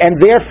 right, and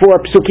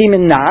therefore psukim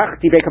in Nach.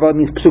 Divrei Kabbalah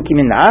means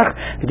psukim in Nach.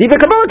 Divrei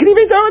Kabbalah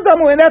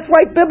and that's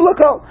like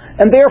biblical.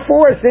 And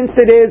therefore, since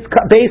it is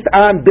based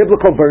on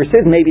biblical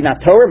verses, maybe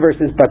not Torah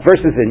verses, but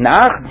verses in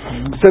Nach,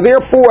 so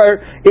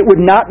therefore, it would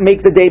not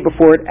make the day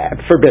before it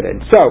forbidden.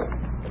 So,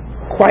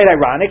 Quite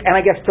ironic, and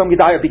I guess Tzom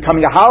Gedalia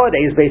becoming a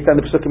holiday is based on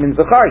the Pesukim in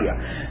Zechariah.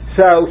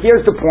 So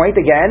here's the point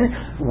again.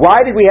 Why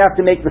did we have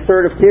to make the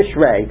 3rd of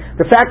Tishrei?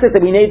 The fact that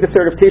we made the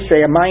 3rd of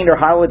Tishrei a minor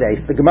holiday,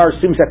 the Gemara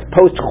assumes that's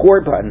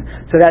post-Chorban,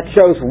 so that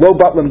shows Lo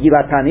Batla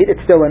Megillat Ta'anit.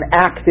 It's still an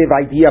active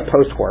idea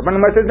post-Chorban.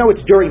 Unless there's no,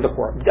 it's during the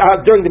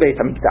Beit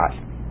HaMikdash.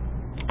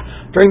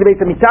 During the Beit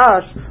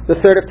HaMikdash,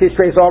 the 3rd of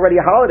Tishrei is already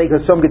a holiday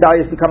because Tzom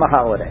Gedalia has become a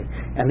holiday.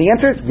 And the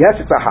answer is, yes,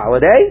 it's a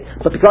holiday,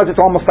 but because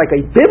it's almost like a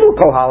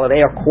biblical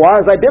holiday, a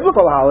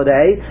quasi-biblical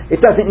holiday,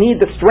 it doesn't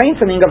need the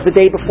strengthening of the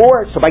day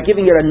before. So by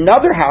giving it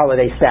another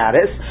holiday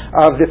status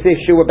of this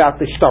issue about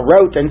the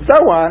shtarot and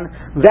so on,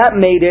 that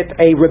made it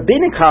a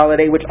rabbinic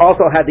holiday, which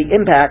also had the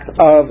impact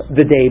of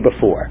the day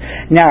before.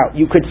 Now,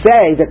 you could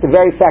say that the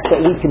very fact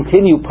that we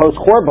continue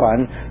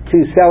post-Chorban to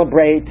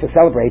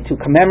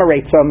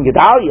commemorate Tzom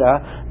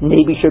Gedalia,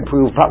 maybe should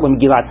prove Batla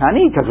Megillat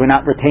Ta'anit, because we're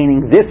not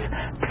retaining this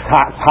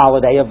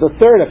holiday of the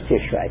 3rd of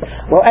Tishrei.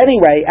 Well,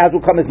 anyway, as will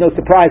come as no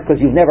surprise,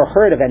 because you've never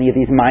heard of any of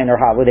these minor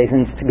holidays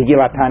in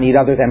Megillat Ta'anit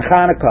other than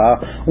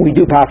Hanukkah, we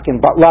do paskin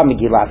Batla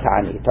Megillat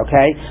Ta'anit,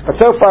 okay? But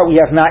so far we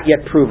have not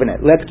yet proven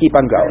it. Let's keep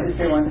on going.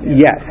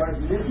 Yes.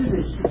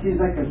 This seems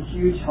like a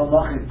huge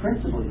halachic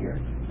principle here.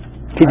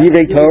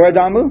 Kedivei Torah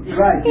Damu?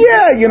 Right.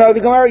 Yeah,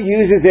 the Gemara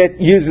uses it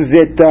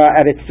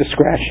at its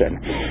discretion.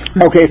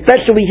 Okay,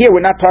 especially here, we're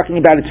not talking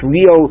about its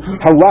real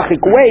halachic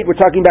weight, we're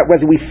talking about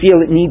whether we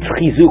feel it needs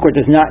chizuk or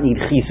does not need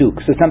chizuk.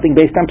 So something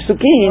based on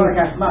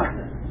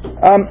psukim.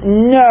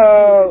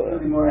 No.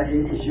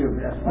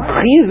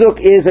 Chizuk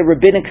is a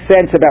rabbinic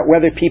sense about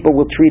whether people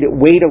will treat it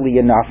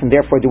weightily enough, and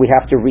therefore do we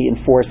have to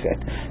reinforce it.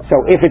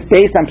 So if it's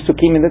based on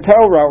psukim in the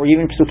Torah, or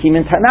even psukim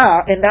in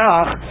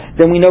Tanakh,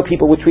 then we know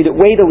people will treat it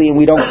weightily, and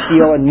we don't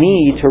feel a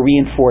need to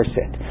reinforce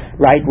it.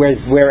 Right?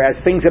 Whereas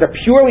things that are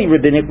purely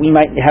rabbinic, we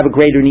might have a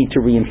greater need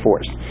to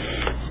reinforce.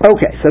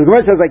 Okay, so the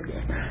Gemara says like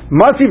this.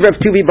 Masiv Rav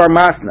Tuvi Bar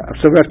Masna.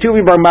 So Rav Tuvi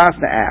Bar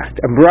Masna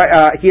asked,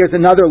 here's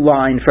another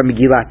line from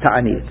Megillat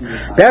Ta'anit.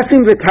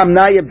 Basing the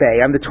Tamnaya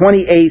Bay on the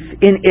 28th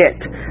in it.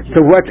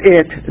 So what's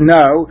it?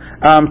 No.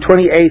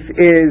 28th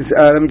is,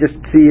 let me just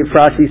see if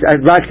Rashi says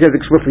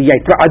explicitly,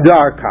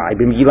 Adar Kai,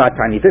 Megillat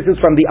Ta'anit. This is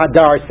from the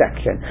Adar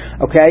section.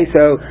 Okay,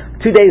 so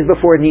 2 days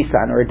before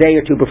Nisan, or a day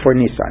or two before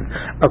Nisan.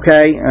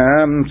 Okay,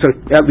 so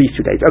at least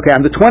 2 days. Okay,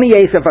 on the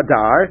 28th of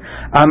Adar,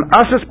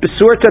 Asas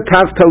Besurta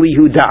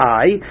Tavtalihu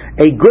Da'ai,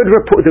 the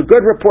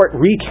good report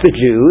reached the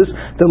Jews,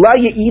 the La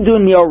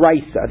Ya'idun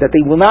Mioraisa, that they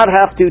will not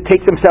have to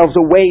take themselves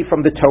away from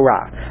the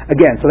Torah.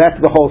 Again, so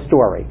that's the whole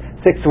story.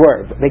 6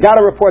 words. They got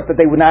a report that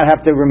they would not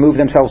have to remove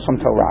themselves from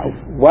Torah.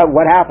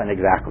 What happened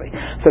exactly?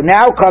 So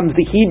now comes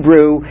the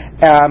Hebrew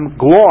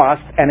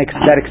gloss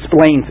that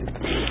explains it.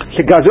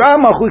 The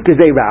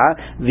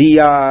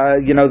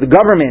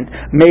government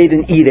made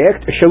an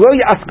edict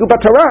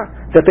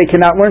that they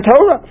cannot learn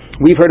Torah.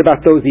 We've heard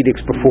about those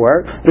edicts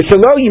before. And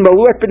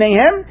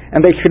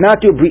they should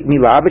not do a Brit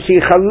Milah, but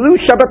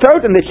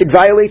and they should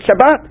violate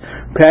Shabbat.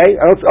 Okay.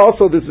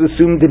 Also, this is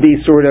assumed to be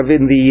sort of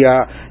in the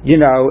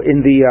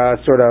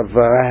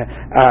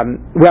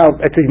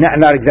it's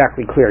not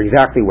exactly clear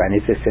exactly when.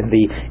 Is this in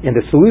the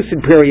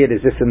Seleucid period?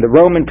 Is this in the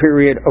Roman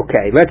period?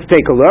 Okay, let's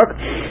take a look.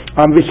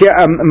 What did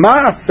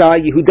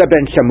Yehuda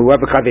ben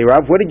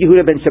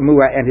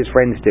Shammua and his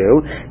friends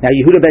do? Now,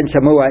 Yehuda ben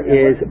Shammua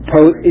is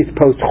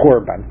post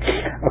Chorban.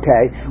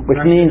 Okay, which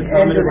means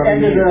end of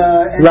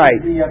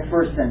the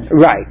first century.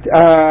 Right,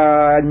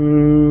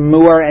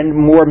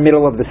 more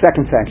middle of the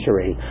 2nd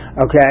century.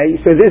 Okay,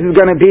 so this is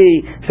going to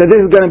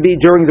be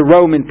during the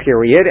Roman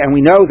period, and we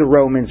know the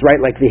Romans, right,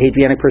 like the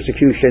Hadrianic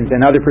persecutions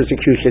and other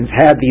persecutions,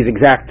 had these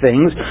exact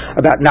things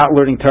about not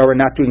learning Torah,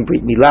 not doing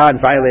Brit Milah,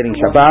 and violating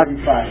Shabbat.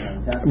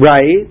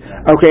 Right.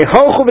 Okay.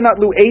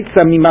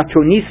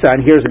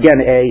 And here's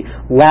again a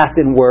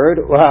Latin word,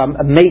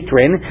 a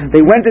matron.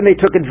 They went and they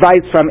took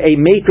advice from a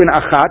matron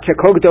achat,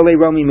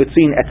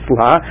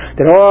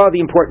 that all the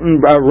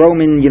important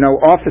Roman,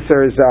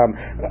 officers,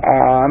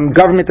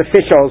 government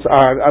officials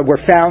were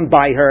found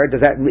by her.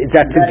 Is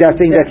that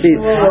suggesting that she's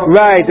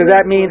right? Does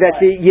that mean that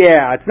she?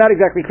 Yeah, it's not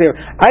exactly clear.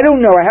 I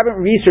don't know. I haven't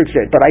researched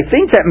it, but I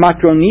think that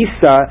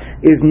matronisa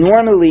is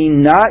normally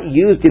not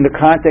used in the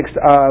context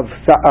of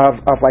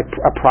like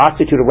a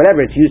prostitute or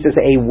whatever. It's used as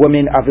a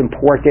woman of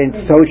important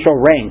social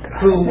rank.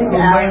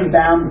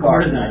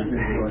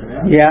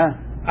 Yeah.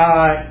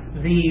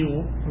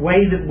 The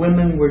way that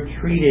women were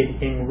treated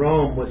in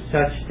Rome was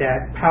such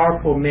that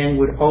powerful men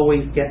would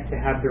always get to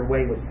have their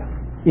way with them.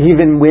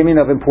 Even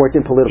women of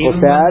important political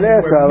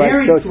status? Were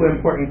married to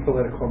important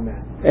political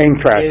men.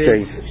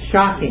 Interesting. It's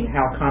shocking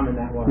how common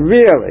that was.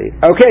 Really?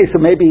 Okay,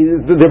 so maybe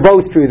they're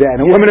both true then.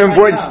 A woman of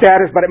important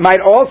status, but it might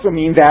also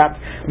mean that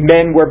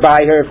men were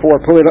by her for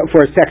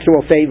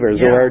sexual favors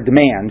or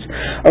demands.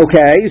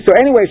 Okay, so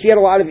anyway, she had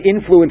a lot of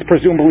influence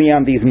presumably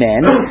on these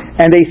men,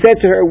 and they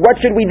said to her, what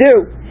should we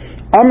do?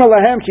 Amar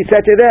lahem, she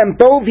said to them,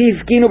 Bo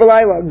v'hifkinu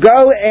b'layla,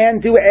 go and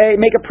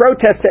make a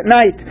protest at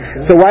night.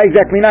 So why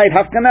exactly night?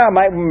 Hafkana,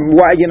 why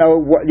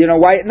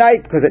why at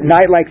night? Because at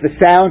night, like, the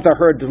sounds are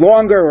heard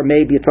longer, or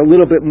maybe it's a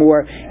little bit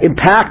more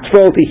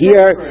impactful to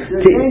hear.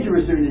 It's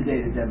dangerous during the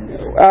day to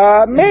demonstrate.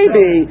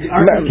 Maybe.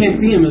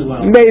 Can't see him as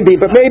well. Maybe,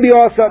 but maybe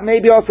also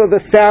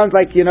the sound,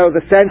 like,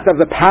 the sense of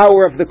the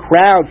power of the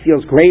crowd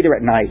feels greater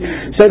at night.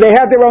 So they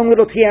had their own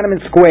little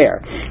Tiananmen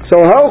Square. So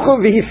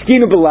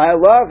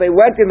they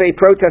went and they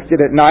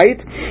protested at night.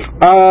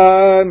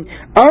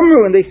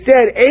 Amru, and they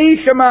said, Ei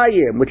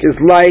Shamayim, which is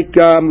like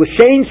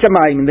L'Shein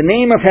Shamayim, in the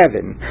name of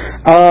heaven.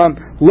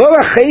 Lo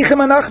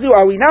acheichem anachnu,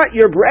 are we not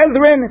your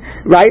brethren?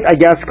 Right, I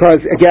guess,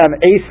 because again,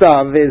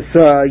 Esav is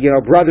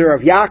brother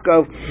of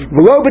Yaakov.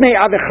 V'lo b'nei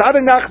avechad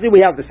anachnu, we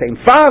have the same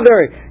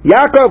father.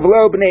 Yaakov,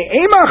 v'lo b'nei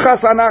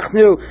emachas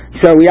anachnu.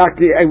 So we have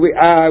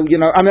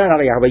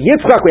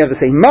Yitzchak, we have the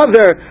same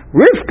mother.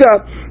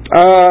 Rivka.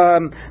 Why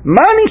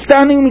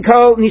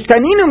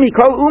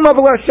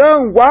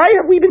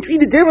have we been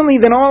treated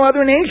differently than all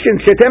other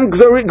nations?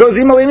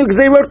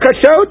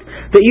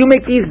 That you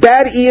make these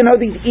bad,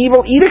 these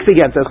evil edicts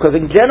against us. Because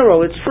in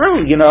general, it's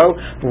true.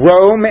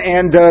 Rome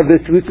and the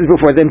Seleucids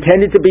before them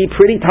tended to be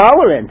pretty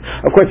tolerant.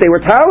 Of course, they were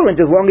tolerant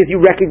as long as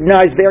you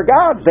recognized their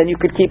gods. Then you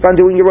could keep on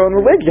doing your own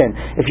religion.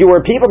 If you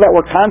were people that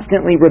were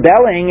constantly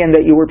rebelling, and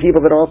that you were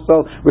people that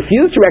also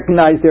refused to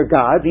recognize their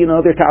gods,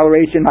 their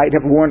toleration might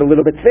have worn a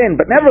little bit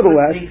thin. But nevertheless,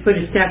 they put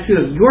a statue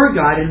of your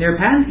God in their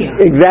pantheon.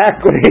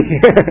 Exactly.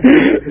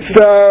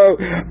 So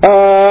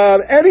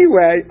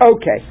anyway,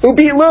 okay.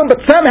 But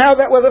somehow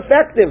that was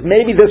effective.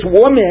 Maybe this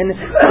woman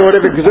sort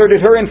of exerted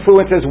her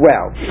influence as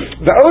well.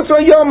 The also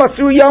Yom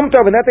Asu Yom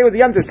Tov, and that day was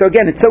the Yom Tov. So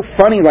again, it's so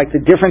funny, like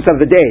the difference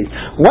of the days.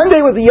 One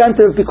day was the Yom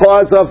Tov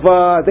because of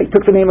they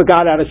took the name of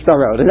God out of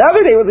Shtarot.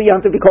 Another day was the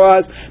Yom Tov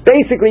because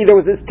basically there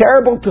was this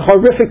terrible,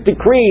 horrific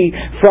decree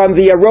from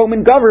the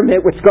Roman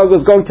government, which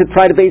was going to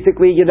try to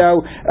basically,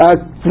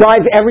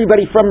 drive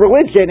everybody from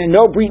religion, and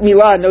no Brit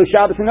Milah, no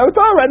Shabbos, and no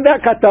Torah, and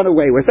that got done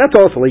away with. That's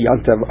also a Yom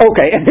Tov.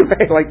 Okay,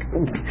 anyway, like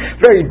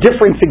very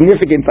different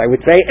significance, I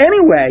would say.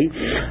 Anyway,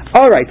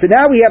 all right. So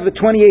now we have the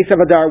 28th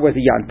of Adar was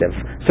a Yom Tov.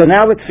 So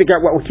now let's figure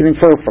out what we can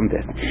infer from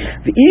this.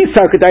 The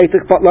Isa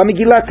Kedaitik Fatla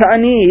Megillat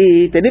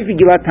Ta'anit, and if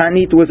Megillat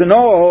Ta'anit was an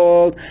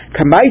old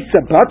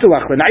Kamaisa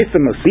Batuach L'Naisa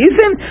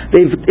Mosizin,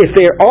 if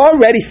they're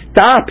already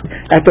stopped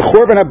at the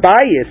Chorban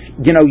Habayis,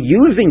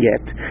 using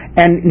it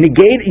and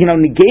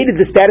negated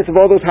the status of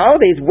all those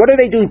holidays, what are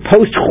they doing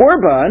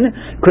post-Chorban?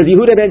 Because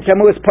Yehuda ben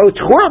Shammua is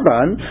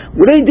post-Chorban.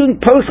 What are they doing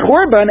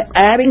post-Chorban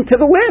adding to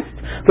the list?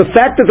 The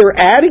fact that they're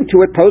adding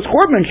to it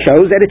post-Chorban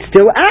shows that it's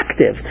still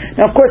active.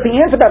 Now, of course,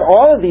 the answer about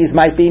all of these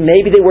might be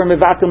maybe they were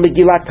Mevatel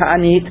Megillat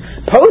Ta'anit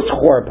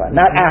post-Chorban,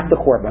 not after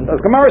Chorban. The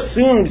Gemara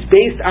assumes,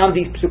 based on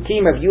these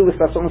psukim of Yulis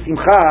Ason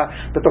Simcha,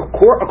 that the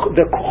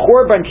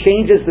Chorban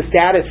changes the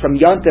status from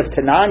Yontif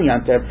to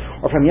non-Yontif,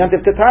 or from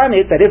Yontif to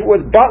Ta'anit, that if it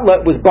was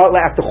Batla, it was Batla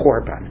after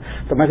Chorban.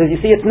 The Gemara says,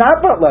 you see, it's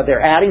not Batla.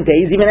 They're adding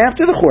days even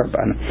after the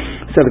Chorban.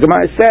 So the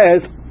Gemara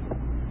says,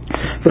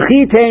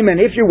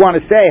 and if you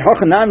want to say,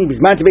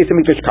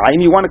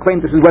 you want to claim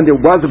this is when there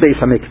was a Beis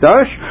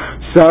HaMikdash,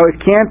 so it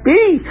can't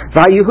be.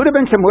 Yehuda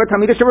ben Shammua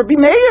Rabbi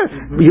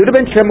Meir. Yehuda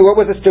ben Shammua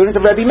was a student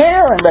of Rabbi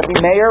Meir, and Rabbi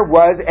Meir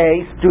was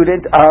a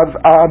student of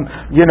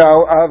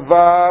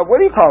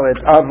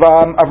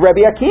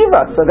Rabbi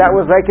Akiva. So that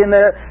was like in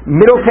the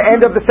middle to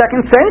end of the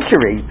 2nd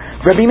century.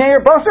 Rabbi Meir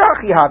Basar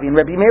Achihavi, and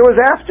Rabbi Meir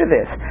was after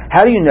this.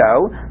 How do you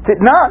know?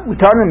 We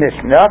taught in the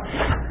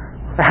Mishnah.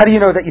 How do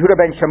you know that Yehuda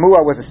ben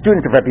Shammua was a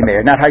student of Rabbi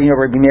Meir? Not how you know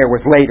Rabbi Meir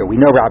was later. We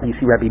know Rabbi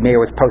Meir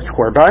was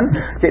post-Chorban.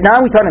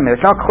 Now we tell him this.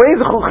 Now, you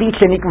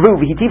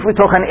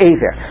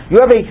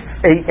have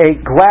a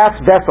glass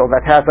vessel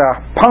that has a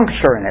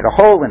puncture in it, a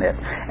hole in it,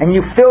 and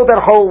you fill that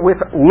hole with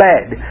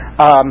lead.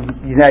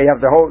 You have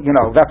the whole,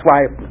 that's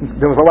why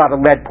there was a lot of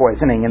lead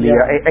poisoning in the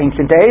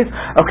ancient days.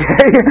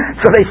 Okay?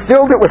 So they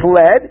filled it with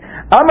lead.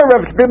 Amar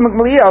Rav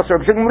Gamliel, so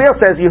Rav Gamliel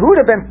says,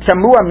 Yehuda ben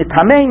Shammua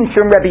mitamei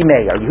mishum Rabbi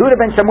Meir. Yehuda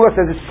ben Shammua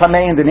says it's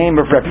tamei in the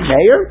name of Rabbi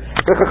Meir.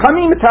 The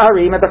Chachamim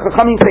mitaharim, and the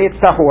Chachamim say it's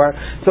tahor.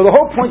 So the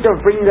whole point of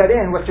bringing that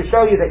in was to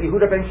show you that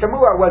Yehuda ben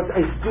Shammua was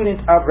a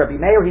student of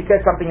Rabbi Meir. He said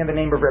something in the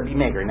name of Rabbi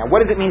Meir. Now,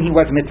 what does it mean he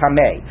was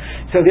mitamei?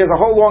 So there's a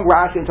whole long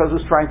Rashi and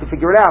Tozus trying to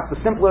figure it out.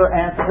 The simplest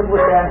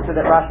answer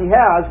that Rashi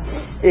has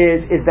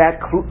is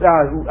that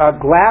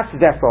glass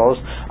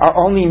vessels are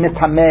only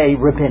mitamei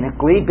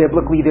rabbinically.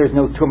 Biblically, there's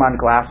no tuman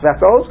glass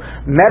vessels.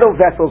 Metal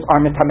vessels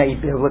are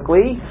mitamei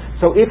biblically.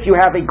 So if you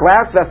have a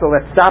glass vessel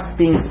that stops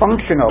being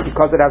functional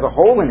because it has a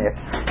hole in it,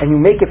 and you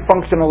make it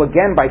functional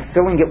again by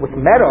filling it with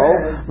metal,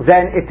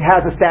 then it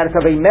has a status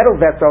of a metal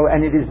vessel,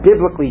 and it is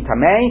biblically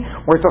tamei.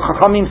 Whereas the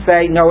Chachamim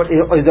say, no, it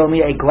is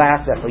only a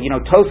glass vessel.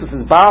 Tosus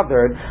is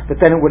bothered, but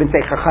then it wouldn't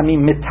say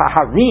Chachamim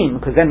mitaharim,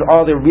 because then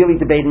all they're really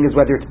debating is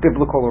whether it's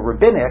biblical or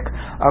rabbinic.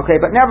 Okay,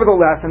 but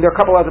nevertheless, and there are a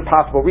couple other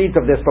possible reads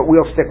of this, but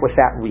we'll stick with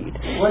that read.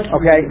 What's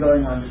really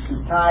going on?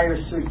 This entire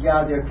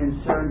sugya, they're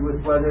concerned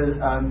with whether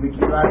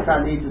Megillat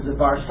Ta'anit is the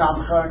bar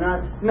samcha or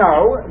not?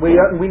 No,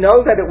 we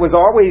know that it was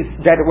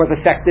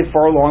effective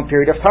for a long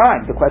period of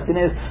time. The question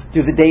is,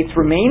 do the dates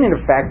remain in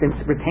effect and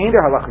retain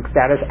their halachic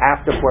status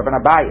after Korban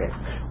Habayis,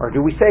 or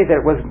do we say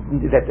that it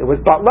was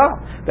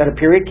batla? That a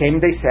period came,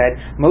 they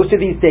said most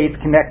of these dates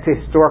connect to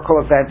historical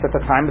events at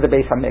the time of the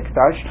Beis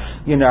Hamikdash,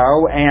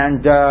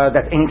 and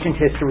that's ancient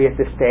history at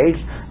this stage.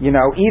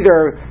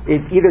 Either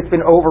it's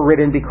been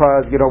overridden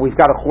because we've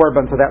got a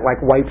Korban, so that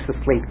wipes the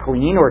slate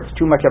clean, or it's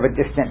too much of a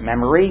distant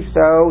memory,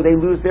 so they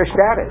lose their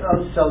status.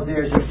 Oh, so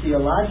there's a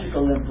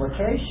theological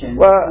implication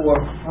for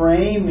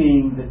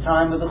framing the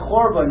time of the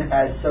Korban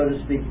as, so to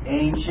speak,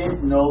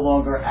 ancient, no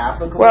longer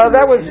applicable. Well,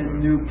 that was in a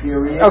new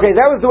period. Okay,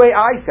 that was the way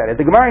I said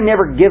it. The Gemara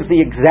never gives the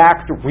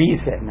exact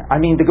reason. I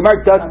mean, the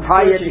Gemara does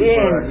tie it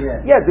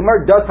in. The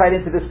Gemara does tie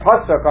it into this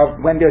pasuk of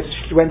when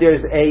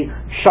there's a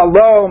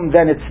shalom,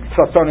 then it's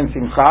sason and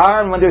simcha,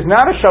 and when there's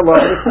not a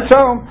shalom, it's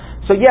tzom.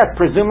 So yes,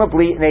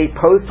 presumably in a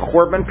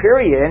post-Korban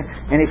period,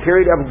 in a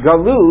period of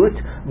galut,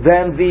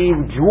 then the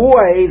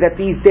joy that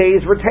these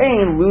days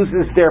retain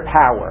loses their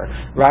power,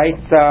 right?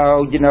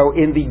 So,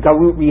 in the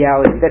galut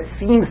reality, that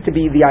seems to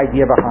be the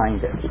idea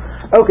behind it.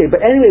 Okay,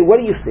 but anyway, what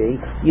do you see?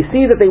 You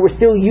see that they were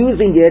still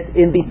using it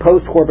in the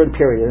post-Korban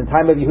period, in the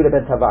time of Yehuda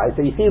ben Tavai.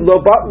 So you see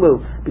lo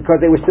batlu, because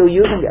they were still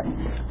using it.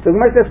 So the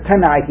Gemara says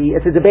Tanaihi,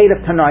 it's a debate of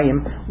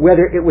Tanaim,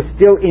 whether it was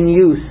still in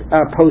use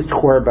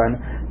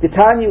post-Korban. The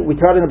Tanya, we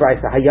taught in the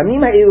Brisa,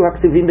 Hayamim ha'elu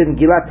ha'ksuvim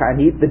b'Megillat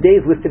Ta'anit, the days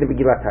listed in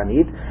Megillat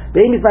Ta'anit,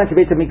 be'im mizman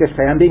she'beit HaMikdash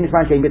Kayam, be'im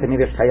mizman she'im beit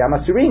HaMikdash Kayam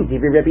asurim,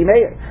 divri Rebbe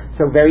Meir.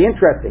 So very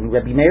interesting.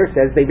 Rebbe Meir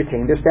says they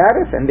retained their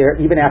status, and they're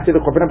even after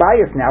the Korban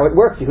Habayis. Now it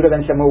works. Yehuda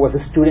ben Shammua was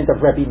a student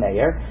of Rebbe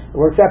Meir. It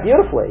works out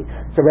beautifully.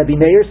 So Rebbe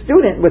Meir's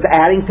student was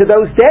adding to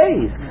those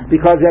days,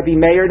 because Rebbe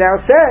Meir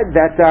now said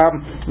that,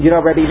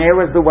 Rebbe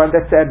Meir was the one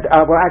that said,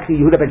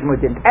 actually Yehuda ben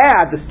Shammua didn't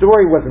add. The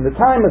story was in the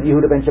time of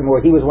Yehuda ben Shammua.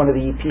 He was one of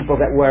the people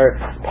that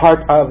were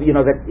part of,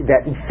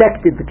 that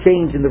effected the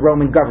change in the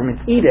Roman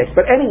government's edict.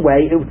 But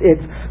anyway,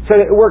 so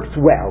it works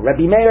well.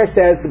 Rabbi Meir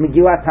says the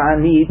Megillat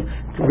Ta'anit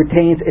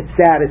retains its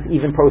status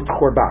even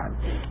post-Korban.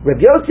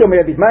 Rabbi Yossi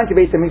Omer Bizman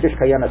Shebeis HaMikdash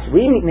Kayam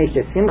Asurim Mipnei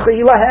Shesimcha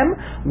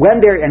Ilahem.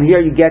 When there, and here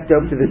you get to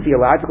the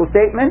theological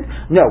statement.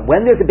 No,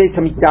 when there's a Beis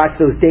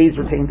HaMikdash, those days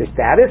retain their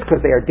status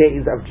because they are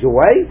days of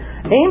joy.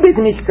 Ein Beis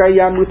HaMikdash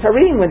Kayam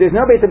Mutarim. When there's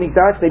no Beis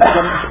HaMikdash, they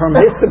become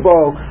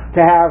permissible to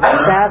have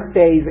fast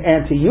days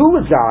and to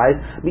eulogize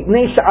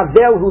Mipnei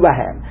She'avel Hu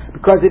Lahem,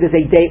 because it is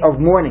a day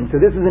of mourning. So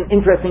this is an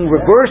interesting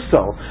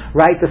reversal,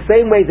 right? The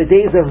same way the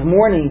days of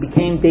mourning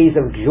became days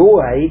of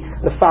joy,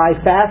 the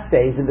 5 fast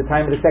days in the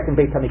time of the second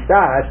Beit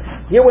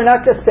HaMikdash, here we're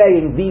not just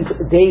saying these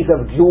days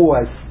of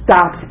joy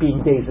stopped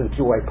being days of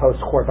joy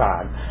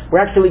post-Korban.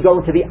 We're actually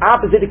going to the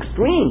opposite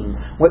extreme.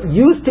 What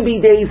used to be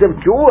days of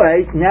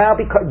joy now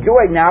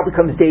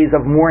becomes days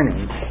of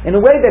mourning. In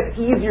a way that's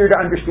easier to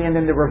understand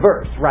than the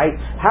reverse, right?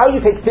 How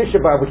you take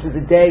Tisha B'Av, which is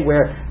a day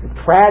where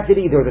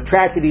there was a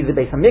tragedy of the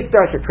Beis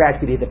HaMikdash, a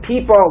tragedy of the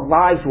people,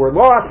 lives were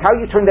lost, how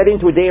you turn that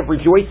into a day of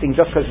rejoicing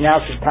just because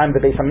now it's the time of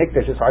the Beis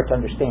HaMikdash is hard to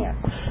understand.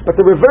 But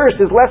the reverse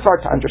is less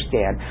hard to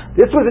understand.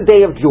 This was a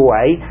day of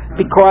joy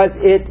because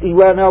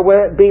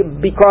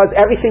because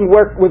everything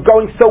was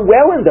going so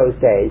well in those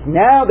days.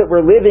 Now that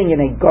we're living in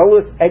a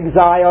Golus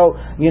exile,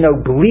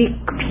 bleak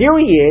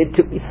period,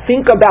 to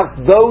think about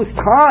those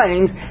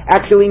times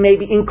actually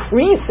maybe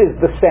increases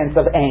the sense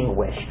of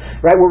anguish.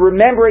 Right? We're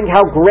remembering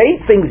how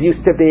great things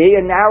used to be,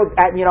 and now,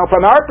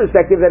 from our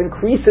perspective, that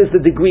increases the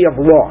degree of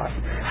loss.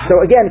 So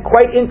again,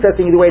 quite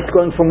interesting the way it's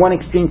going from one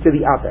extreme to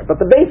the other.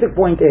 But the basic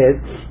point is,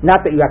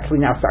 not that you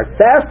actually now start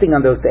fasting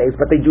on those days,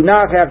 but they do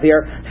not have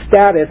their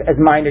status as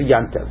minor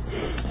yontif.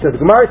 So the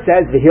Gemara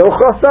says, the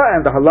hilchasa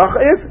and the halacha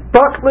is,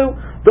 baklu,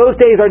 those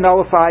days are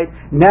nullified.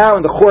 Now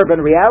in the Korban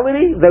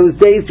reality, those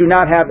days do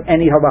not have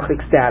any halachic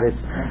status.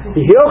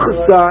 The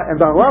hilchasa and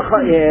the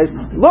halacha is,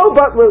 lo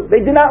baklu,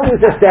 they do not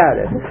lose their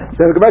status.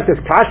 So the Gemara says,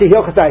 kasha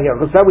hilchasa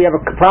hilchasa, we have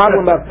a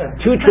problem of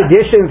two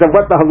traditions of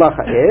what the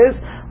halacha is.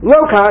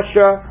 Lo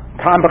kasha,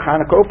 kan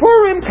b'Chanukah or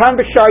Purim, kan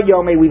b'Shar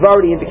Yomei. We've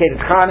already indicated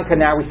Chanukah,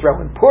 now we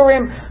throw in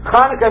Purim.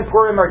 Chanukah and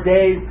Purim are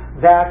days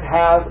that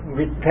have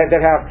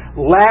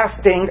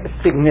lasting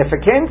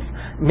significance,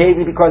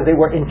 maybe because they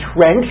were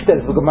entrenched,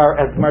 as Gemara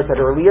said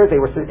earlier,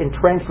 they were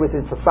entrenched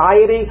within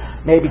society,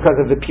 maybe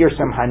because of the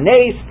Pirsum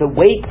Hanes, the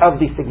weight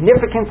of the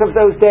significance of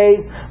those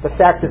days, the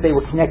fact that they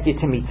were connected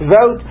to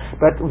mitzvot,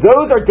 but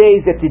those are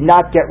days that did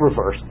not get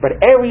reversed. But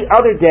every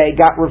other day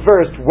got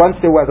reversed once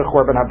there was a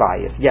Korban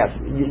Habayis. Yes,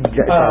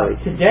 sorry.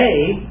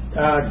 Today,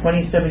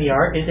 27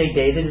 Iyar is a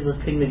day that is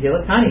listed in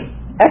Megillat Ta'anit.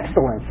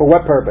 Excellent. For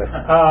what purpose?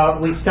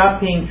 We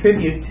stopped paying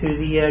tribute to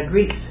the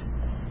Greeks.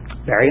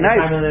 Very nice.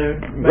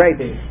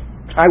 Great.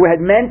 I had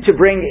meant to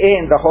bring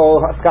in the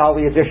whole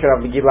scholarly edition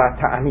of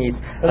Megillat Ta'anit.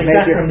 Well,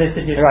 from this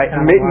edition. Right.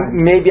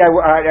 Maybe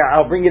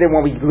I'll bring it in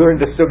when we learn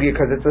the sugya,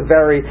 because the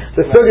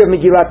sugya of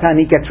Megillat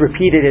Ta'anit gets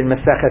repeated in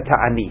Masechet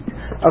Ta'anit.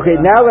 Okay,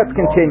 now let's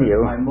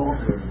continue.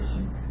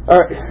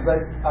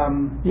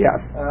 Yes.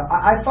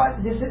 I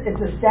thought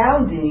it's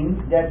astounding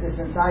that this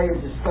entire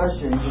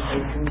discussion,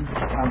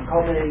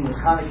 culminating with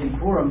Chanukah and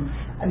Purim,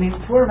 I mean,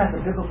 Purim has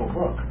a biblical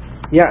book.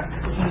 Yeah.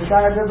 It's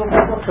not a biblical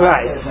book.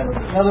 Right.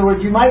 In other words,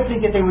 you might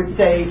think that they would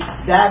say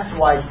that's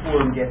why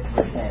Purim gets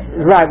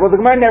retained. Right. Well, the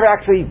Gemara never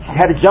actually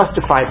had to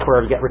justify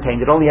Purim get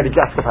retained. It only had to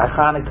justify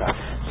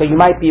Hanukkah. So you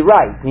might be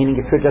right, meaning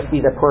it could just be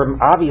that Purim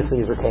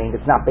obviously is retained.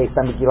 It's not based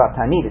on Megillat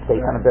Tanit. It's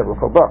based on a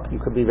biblical book. You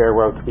could be very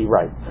well to be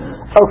right.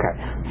 Okay.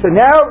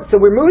 So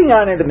we're moving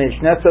on into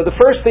Mishnah. So the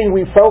first thing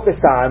we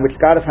focused on, which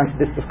got us onto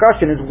this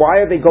discussion, is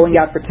why are they going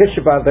out for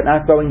Tisha B'Av but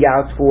not going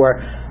out for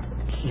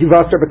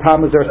Yivasar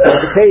B'Tammuz or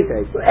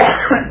Teves?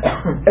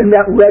 And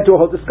that led to a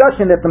whole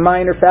discussion that the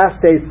minor fast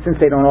days, since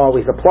they don't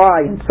always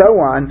apply and so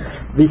on,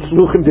 the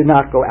Shluchim did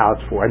not go out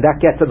for. And that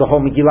gets to the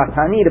whole Megillat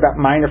Tanit about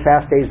minor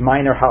fast days,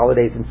 minor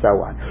holidays, and so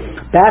on.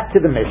 Back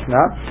to the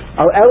Mishnah.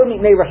 Al-Elul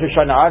Mitnei Rosh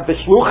Hashanah, the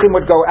Shluchim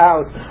would go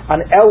out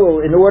on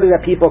Elul in order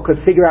that people could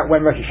figure out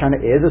when Rosh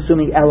Hashanah is,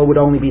 assuming Elul would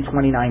only be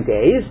 29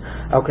 days,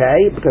 okay?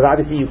 Because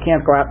obviously you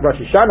can't go out Rosh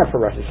Hashanah for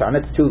Rosh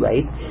Hashanah, it's too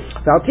late.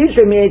 So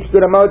Tishrei means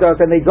Modos,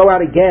 and they go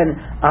out again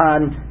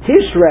on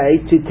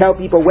Tishrei to tell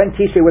people when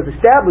Tishrei was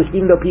established,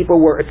 even though people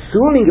were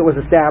assuming it was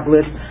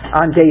established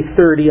on day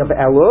 30 of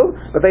Elul,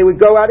 but they would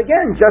go out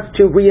again just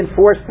to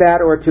reinforce that,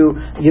 or to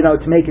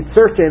make it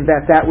certain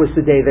that that was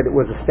the day that it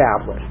was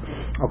established,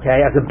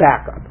 okay, as a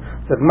backup.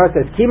 So the Gemara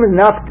says, so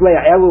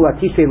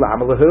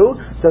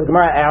the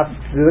Gemara asks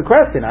the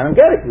question, I don't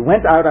get it. You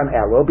went out on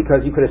Elul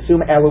because you could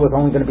assume Elul was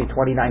only going to be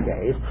 29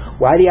 days.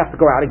 Why do you have to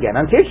go out again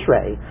on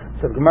Tishrei?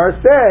 So the Gemara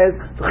says,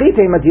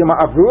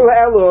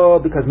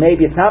 because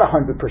maybe it's not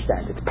 100%.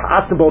 It's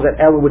possible that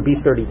Elul would be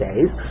 30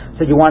 days.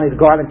 So you wanted to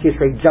go out on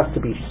Tishrei just to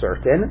be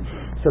certain.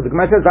 So the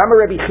Gemara says, I'm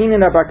a Rabbi Chinan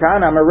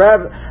Abakan, I'm a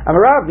Rav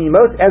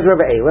Mimos Ezra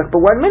Ve'elech.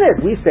 But 1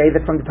 minute, we say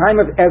that from the time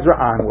of Ezra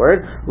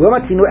onward, Lo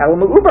Matinu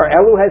Elul Ma'ubar.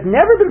 Elul has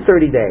never been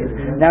 30 days.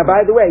 Now,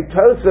 by the way,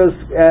 Tosfos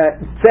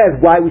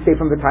says why we say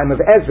from the time of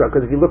Ezra,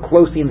 because if you look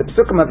closely in the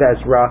Pesukim of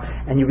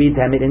Ezra and you read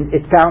them,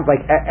 it sounds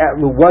like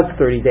Elul was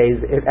 30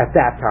 days at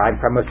that time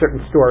from a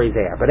certain story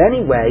there. But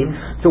anyway,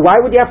 so why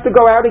would you have to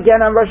go out again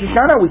on Rosh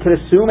Hashanah? We could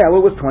assume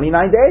Elul was 29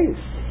 days.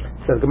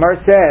 So the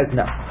Gemara says,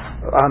 no.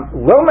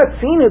 Lo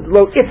matzinu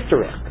lo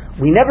itzterich.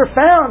 We never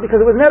found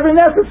because it was never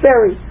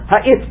necessary.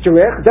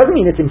 Ha-itzterich doesn't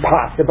mean it's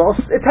impossible.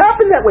 It's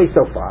happened that way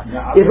so far.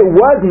 If it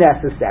was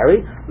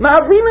necessary,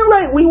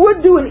 we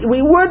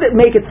would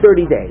make it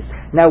 30 days.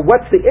 Now,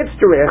 what's the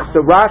itzterich?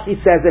 So Rashi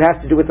says it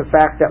has to do with the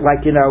fact that,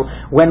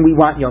 when we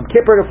want Yom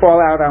Kippur to fall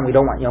out on, we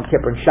don't want Yom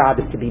Kippur and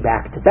Shabbos to be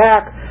back to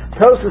back.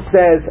 Tosfos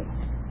says,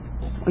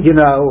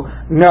 no,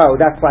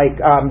 that's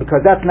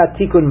because that's not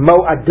tikkun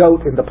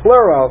mo'adot in the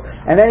plural.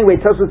 And anyway,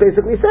 Tosfos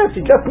basically says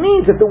it just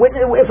means if it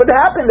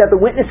happened that the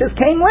witnesses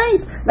came late,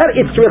 not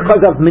it's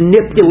because of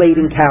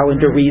manipulating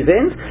calendar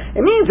reasons.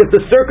 It means if the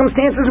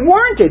circumstances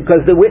warranted,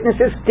 because the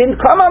witnesses didn't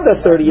come on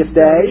the 30th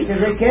day,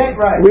 because they can't,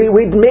 right?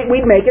 We'd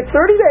make it 30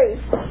 days.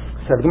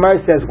 So the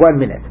Gemara says, 1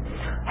 minute.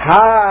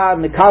 Ha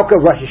mikalka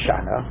Rosh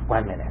Hashanah.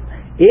 1 minute.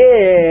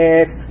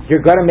 If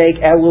you're going to make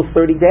Elul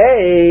 30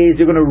 days,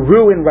 you're going to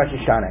ruin Rosh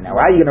Hashanah. Now,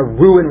 why are you going to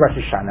ruin Rosh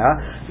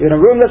Hashanah? You're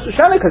going to ruin Rosh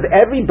Hashanah because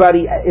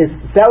everybody is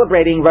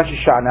celebrating Rosh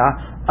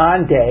Hashanah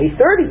on day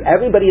 30.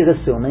 Everybody is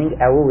assuming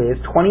Elul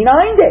is 29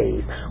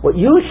 days. What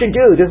you should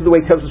do, this is the way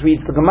Tosfos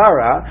reads the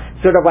Gemara,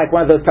 sort of like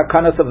one of those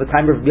takanos of the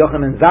time of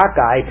Yochanan and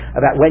Zakkai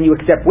about when you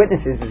accept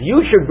witnesses, is you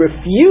should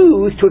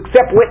refuse to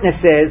accept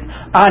witnesses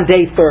on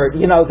day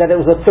 30, that it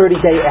was a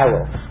 30-day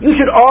Elul. You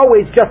should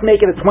always just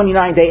make it a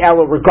 29-day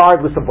Elul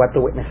regardless of what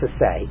the witnesses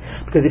say.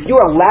 Because if you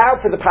allow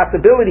for the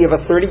possibility of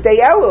a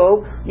 30-day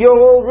Elul,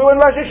 you'll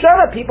ruin Rosh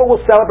Hashanah. People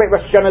will celebrate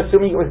Rosh Hashanah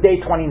assuming it was day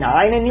 29,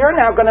 and you're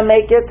now going to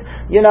make it,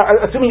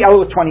 assuming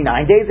Elul was 29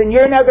 days, and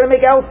you're now going to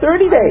make Elul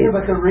 30 days.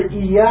 But the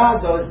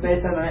Riyah, though, is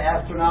based on an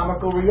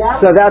astronomical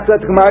reality. So that's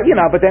what's Gemara,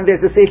 but then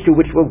there's this issue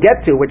which we'll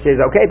get to, which is,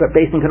 okay, but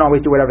Beis Din can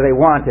always do whatever they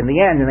want in the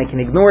end, and they can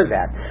ignore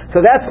that.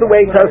 So that's the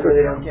way Tosfos...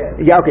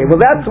 Yeah, okay,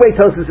 well that's the way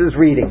Tosfos is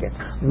reading it.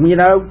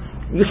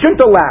 You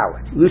shouldn't allow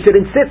it. You should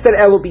insist that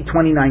Elul be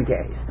 29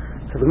 days.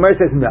 So the Gemara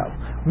says no.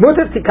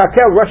 Better that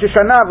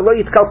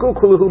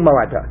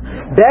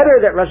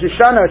Rosh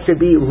Hashanah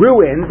should be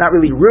ruined, not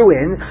really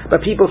ruined,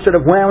 but people should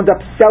have wound up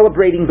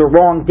celebrating the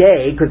wrong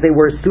day because they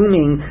were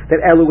assuming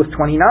that Elul was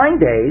 29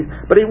 days,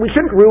 but we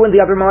shouldn't ruin the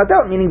other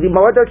Moadot, meaning the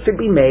Moadot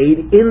should be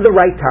made in the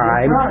right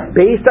time,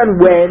 based on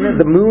when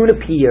the moon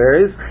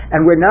appears,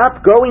 and we're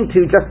not going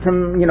to just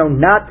to,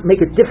 not make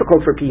it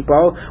difficult for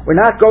people, we're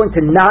not going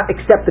to not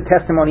accept the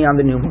testimony on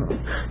the new moon.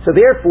 So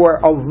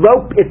therefore,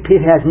 although it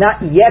has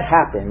not yet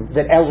happened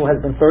that Elul has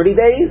been 30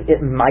 days, it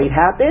might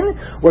happen.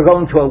 We're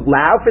going to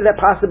allow for that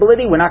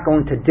possibility. We're not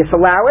going to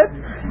disallow it.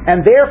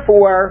 And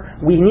therefore,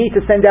 we need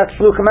to send out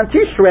Shluchim on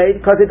Tishrei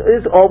because it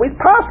is always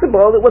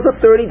possible. It was a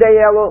 30-day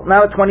Elul,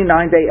 now a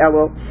 29-day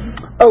Elul.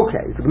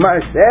 Okay, the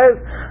Gemara says,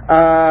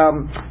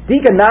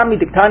 Dika Nami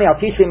Diktani Al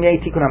Tishrei Mei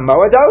Tikkun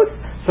HaMoados.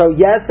 So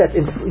yes, that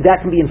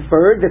can be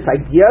inferred, this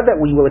idea that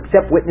we will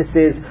accept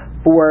witnesses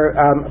for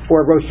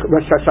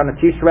Rosh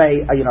Hashanah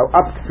Tishrei,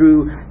 up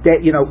through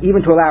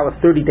even to allow a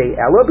 30-day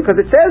Elul, because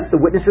it says the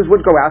witnesses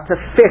would go out to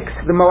fix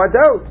the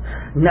Moadot.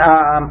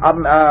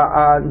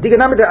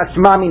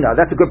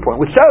 That's a good point,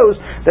 which shows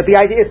that the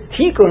idea is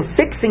tikkun,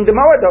 fixing the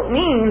Moadot,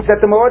 means that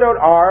the Moadot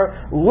are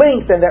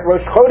linked, and that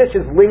Rosh Chodesh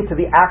is linked to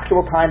the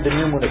actual time the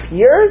new moon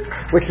appears,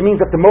 which means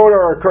that the Moadot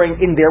are occurring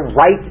in their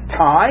right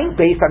time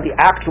based on the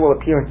actual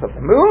appearance of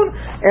the moon,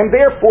 and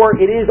therefore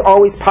it is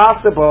always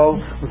possible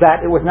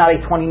that it was not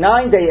a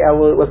 29-day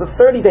Elul, it was a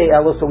 30-day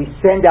Elul, so we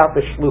send out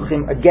the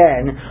Shluchim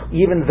again,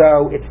 even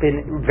though it's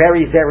been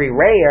very, very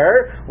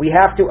rare. We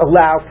have to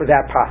allow for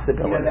that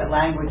possibility. That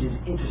language is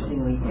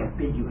interestingly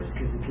ambiguous,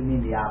 because it can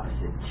mean the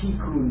opposite.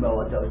 Tikkun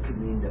Moadot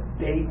could mean the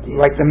baiting.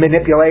 Like the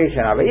manipulation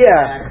of it.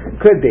 Yeah,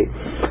 could be.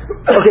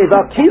 Okay,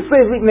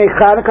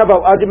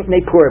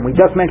 we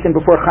just mentioned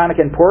before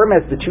Chanukah and Purim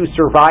as the two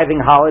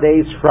surviving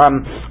holidays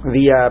from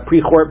the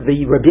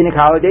rabbinic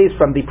holidays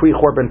from the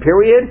pre-Churban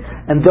period,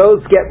 and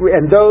those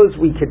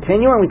we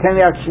continue, and we tend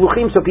to have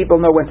shluchim so people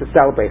know when to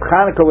celebrate.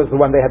 Chanukah was the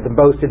one they had the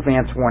most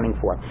advanced warning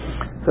for.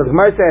 So the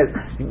Gemara says,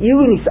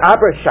 "Yunis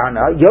Abra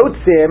Shana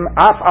Yotzim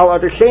Af Al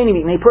Adar Sheni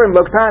Mitnei Purim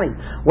Loktani."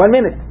 1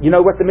 minute. You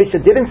know what the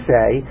Mishnah didn't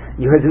say?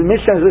 The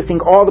Mishnah is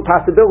listing all the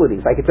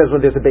possibilities. Like it says,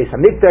 when there's a Beis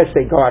Hamikdash,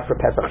 they go out for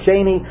Pesach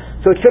Sheni.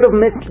 So it should have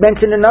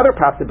mentioned another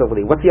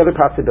possibility. What's the other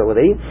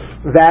possibility?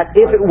 That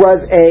if it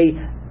was a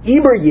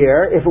Eber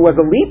year, if it was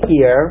a leap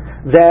year,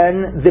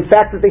 then the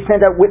fact that they sent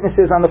out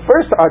witnesses on the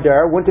first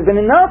Adar wouldn't have been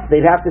enough.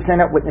 They'd have to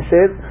send out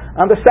witnesses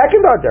on the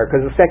second Adar,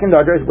 because the second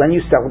Adar is when you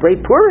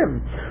celebrate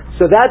Purim.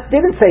 So that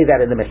didn't say that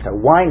in the Mishnah.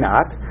 Why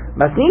not?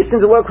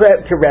 Masnisin to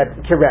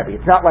Rebbe.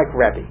 It's not like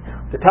Rebbe.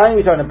 The time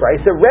we saw in the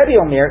Brisa, Rebbe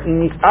Omer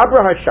Inis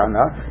Abra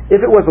Hashana. If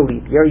it was a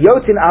leap year,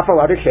 Yotzin Afal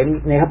Adar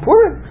Sheni Neha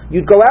Purim.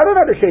 You'd go out on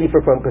Adar Sheni for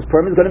Purim, because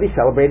Purim is going to be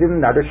celebrated in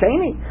Adar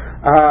Sheni.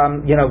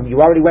 You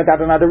already went out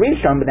on Adar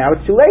Rishon, but now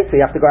it's too late, so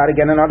you have to go out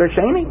again on Adar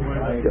Sheni.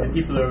 The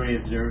people who already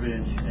observe it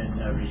in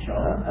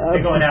Rishon,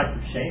 they're going out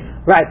for Sheni.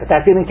 Right, but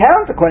that didn't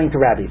count according to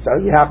Rabbi,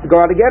 so you have to go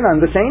out again on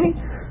the Sheni.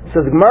 So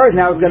the Gemara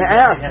now is going to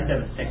ask. They have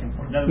to have a second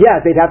Purim. Yeah,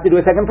 they'd have to do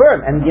a second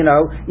Purim, and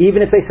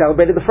even if they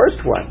celebrated the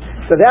first one.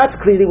 So that's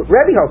clearly what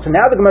Rebbe holds. So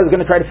now the Gemara is going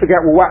to try to figure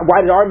out, well,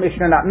 why did our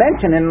Mishnah not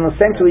mention it? And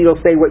essentially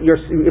it'll say what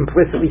you're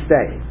implicitly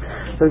saying.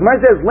 So the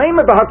Gemara says,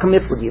 Lema b'haka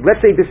miflagi.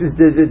 Let's say this is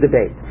the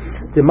debate.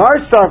 The Mar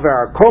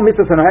Savar, Kol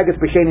mitzvahs and Noheges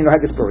b'Sheni,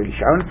 Noheges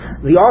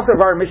b'Rishon. The author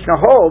of our Mishnah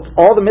holds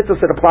all the mitzvahs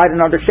that applied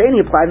in Adar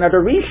Sheni applied in Adar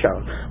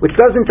Rishon, which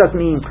doesn't just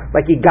mean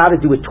like you got to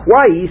do it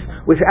twice,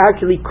 which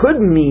actually could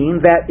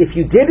mean that if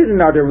you did it in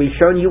Adar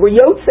Rishon, you were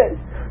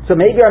Yotzei. So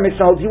maybe our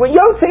Mishnah holds you were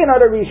Yotzei in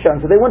Adar Rishon,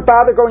 so they wouldn't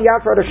bother going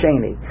out for Adar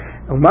Sheni.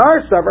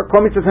 Umar Savar,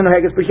 Kol mitzvahs and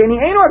Noheges b'Sheni,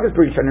 Ein Noheges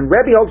b'Rishon. And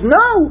Rebbe holds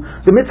no,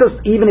 the mitzvahs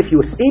even if you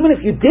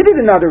did it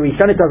in Adar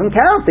Rishon, it doesn't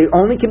count. They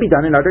only can be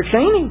done in Adar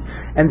Sheni,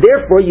 and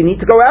therefore you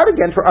need to go out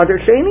again for Adar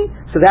Sheni.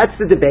 So that's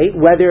the debate,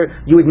 whether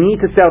you would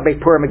need to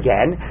celebrate Purim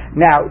again.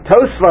 Now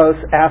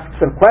Tosfos asks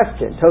some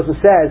questions. Tosfos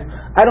says,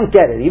 I don't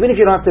get it. Even if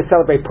you don't have to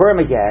celebrate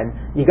Purim again,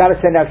 you got to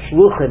send out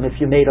shluchim if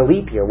you made a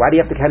leap year. Why do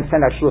you have to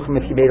send out shluchim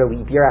if you made a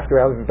leap year after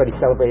everybody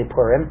celebrated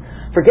Purim?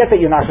 Forget that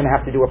you're not going to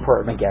have to do a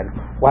Purim again.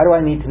 Why do I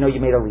need to know you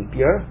made a leap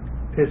year?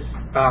 Because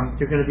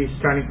you're going to be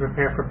starting to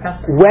prepare for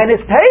Pesach. When is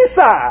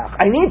Pesach?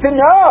 I need to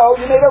know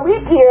you made a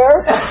leap year,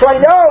 so I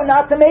know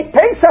not to make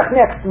Pesach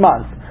next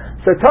month.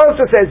 So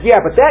Tosfos says,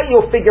 yeah, but that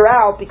you'll figure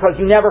out because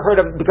you never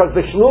heard of, because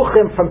the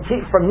shluchim from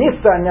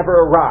Nisan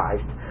never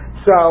arrived.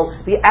 So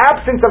the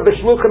absence of the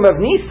shluchim of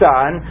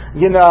Nisan,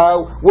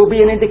 will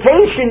be an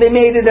indication they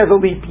made it as a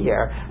leap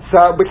year.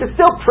 So, which is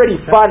still pretty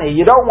funny.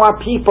 You don't want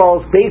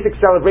people's basic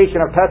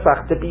celebration of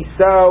Pesach to be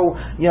so,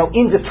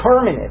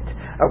 indeterminate.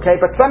 Okay,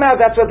 but somehow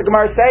that's what the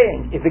Gemara is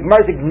saying. If the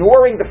Gemara is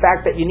ignoring the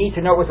fact that you need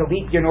to know it was a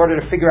leap year in order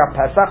to figure out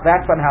Pesach,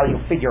 that's somehow you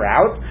figure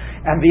out.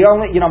 And the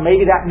only,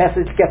 maybe that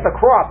message gets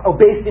across. Oh,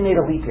 basically made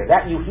a leap year.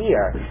 That you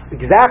hear.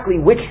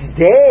 Exactly which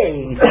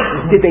days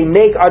did they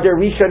make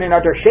Adar Rishon and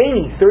Adar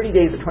Sheni? 30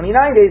 days or 29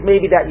 days?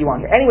 Maybe that you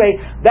wonder. Anyway,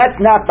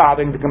 that's not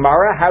bothering the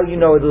Gemara. How you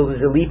know it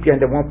was a leap year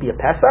and there won't be a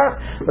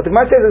Pesach? What the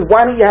Gemara says is,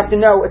 why don't you have to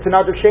know it's an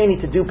Adar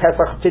Sheni to do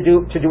Pesach, to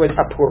do a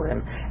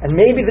Purim? And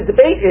maybe the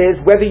debate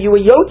is whether you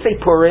were Yotzei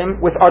Purim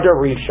with Adar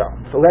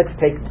Rishon. So let's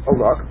take a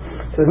look.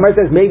 So the Gemara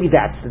says maybe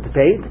that's the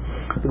debate.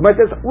 The Gemara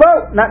says,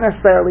 no, not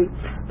necessarily.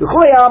 We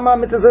could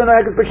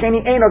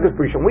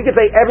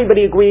say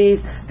everybody agrees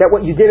that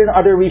what you did in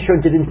Adar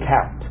Rishon didn't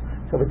count.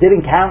 So if it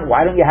didn't count,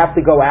 why don't you have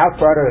to go out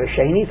for Adar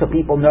Sheni so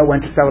people know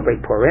when to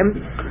celebrate Purim?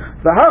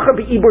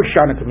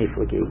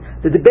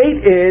 The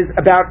debate is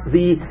about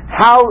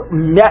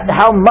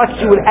how much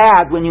you would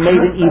add when you made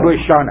an Ibur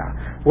Shana.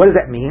 What does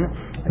that mean?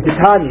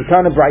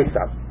 Tana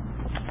Brisa.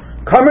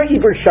 Kamer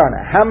Ibur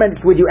Shana. How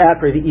much would you add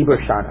for the Ibur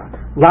Shana?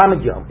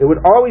 Lamed Yom. It would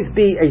always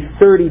be a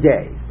 30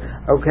 days.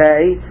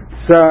 Okay?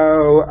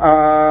 So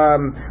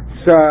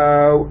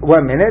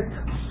 1 minute.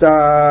 So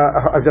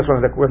I just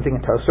wanted to one thing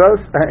in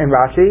Tosfos in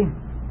Rashi.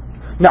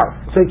 No,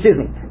 so excuse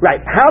me.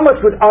 Right, how much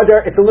would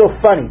Adar? It's a little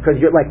funny because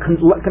you're like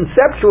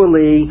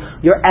conceptually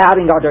you're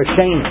adding Adar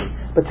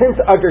Sheni. But since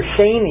Adar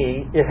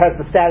Sheni, it has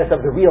the status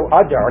of the real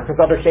Adar, because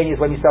Adar Sheni is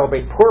when you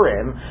celebrate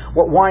Purim,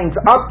 what winds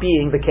up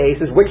being the case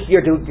is which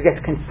year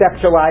gets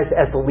conceptualized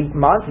as the leap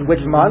month, and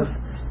which month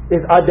is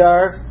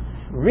Adar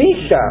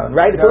Rishon,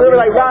 right? It's a little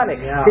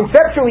ironic. Yeah.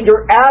 Conceptually,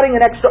 you're adding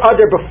an extra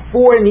Adar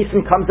before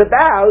Nisan comes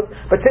about,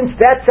 but since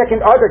that second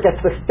Adar gets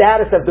the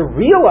status of the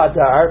real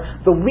Adar,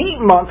 the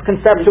leap month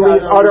conceptually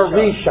is Adar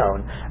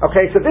Rishon.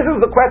 Okay, so this is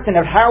the question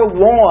of how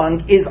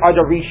long is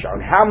Adar Rishon?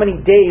 How many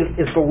days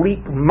is the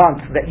leap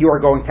month that you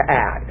are going to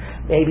add?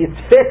 Maybe it's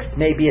fixed,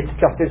 maybe it's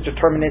just as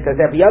determinate as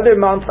every other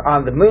month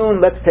on the moon.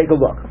 Let's take a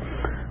look.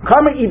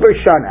 Kama Iber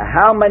Shana,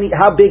 how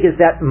big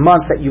is that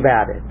month that you've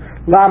added?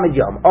 Lamed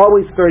Yom,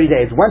 always 30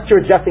 days. Once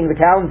you're adjusting the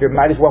calendar,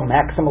 might as well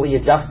maximally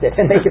adjust it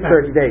and make it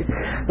 30 days.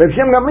 Rav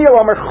Shimon Gamliel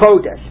Omer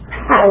Chodesh,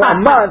 a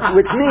month,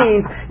 which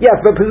means, yes,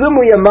 but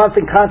presumably a month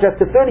in contrast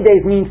to 30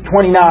 days means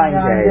 29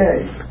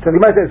 days. So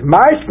the Gemara says,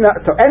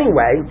 so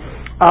anyway,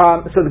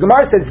 so the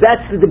Gemara says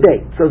that's the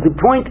debate. So the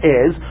point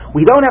is,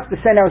 we don't have to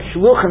send out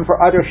shluchim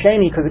for Adar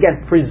Sheni, because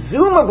again,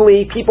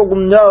 presumably people will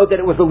know that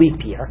it was a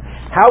leap year.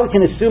 How we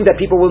can assume that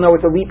people will know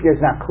it's a leap year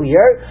is not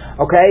clear.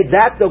 Okay,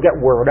 that they'll get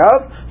word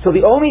of. So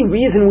the only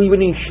reason we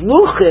would need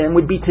shluchim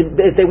would be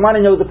if they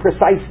want to know the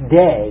precise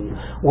day.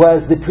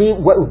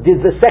 Did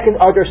the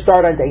second Adar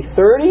start on day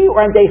 30 or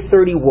on day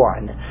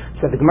 31?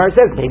 So the Gemara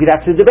says, maybe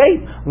that's the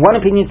debate. One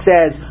opinion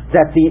says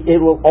that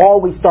it will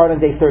always start on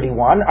day 31,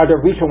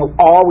 Adar Rishon will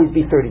always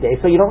be 30 days,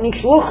 so you don't need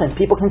shluchim.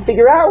 People can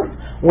figure out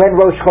when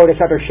Rosh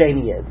Chodesh Adar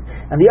Sheni is.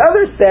 And the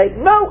others say,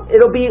 no,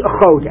 it'll be a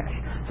Chodesh.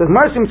 So the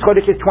Gemara assumes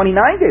Chodesh is 29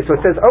 days, so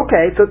it says,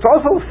 okay, so it's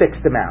also a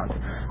fixed amount.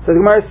 So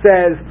the Gemara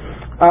says,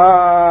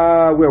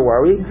 where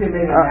were we? You can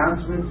make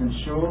announcements in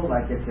shul,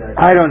 like it's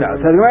I don't know.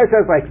 So the Gemara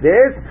says like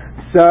this.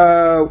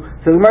 So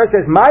the Gemara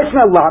says,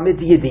 Ma'ishna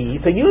Lamed Yedi.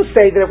 So you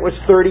say that it was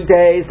 30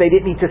 days. They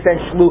didn't need to send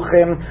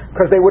shluchim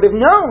because they would have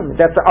known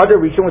that the Adar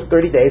Rishon was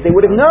 30 days. They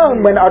would have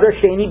known when Adar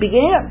Sheni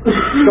began.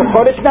 So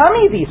Chodesh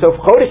Namidi. So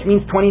if Chodesh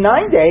means 29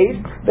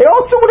 days, they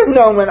also would have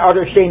known when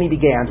Adar Sheni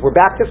began. We're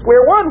back to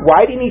square one.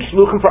 Why do you need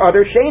shluchim for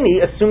Adar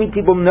Sheni, assuming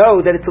people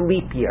know that it's a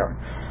leap year?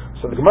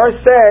 So the Gemara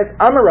says,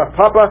 Amar Rav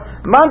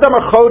Papa,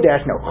 Mandamar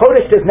Chodesh. No,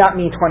 Chodesh does not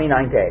mean 29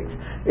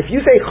 days. If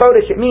you say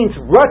Chodesh, it means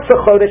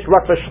Ratzah Chodesh,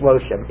 Ratzah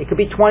Shloshim. It could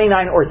be 29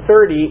 or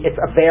 30.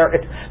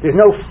 There's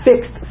no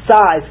fixed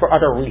size for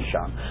Adar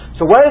Rishon.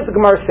 So what has the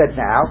Gemara said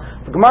now?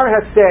 The Gemara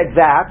has said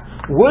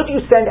that, would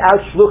you send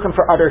out Shluchim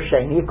for Adar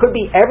Sheni? It could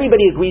be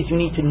everybody agrees you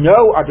need to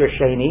know Adar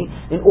Sheni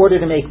in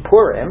order to make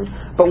Purim,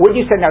 but would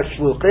you send out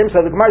Shluchim? So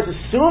the Gemara is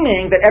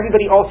assuming that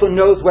everybody also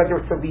knows whether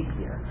it's a leap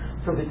year.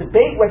 So the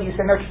debate whether you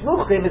send out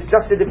shluchim is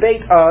just a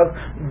debate of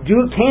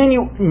can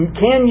you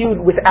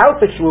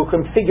without the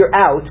shluchim figure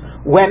out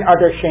when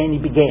Adar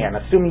Sheni began,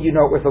 assuming you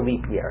know it was a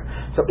leap year.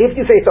 So if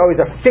you say it's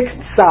always a fixed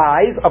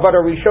size of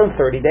Adar Rishon,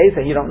 30 days,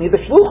 then you don't need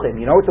the shluchim.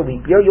 You know it's a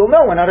leap year, you'll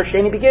know when Adar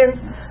Sheni begins.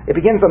 It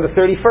begins on the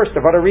 31st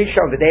of Adar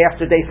Rishon, the day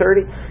after day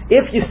 30.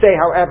 If you say,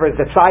 however,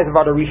 the size of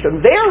Adar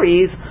Rishon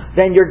varies,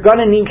 then you're going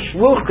to need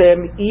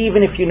shluchim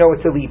even if you know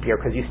it's a leap year,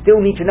 because you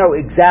still need to know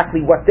exactly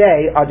what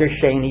day Adar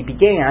Sheni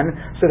began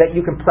so that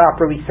you can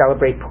properly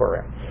celebrate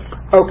Purim.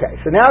 Okay,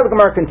 so now the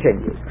Gemara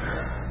continues.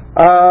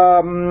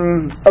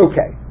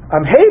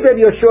 Hey Reb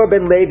Yoshua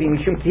ben Levi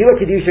Mishum Kehila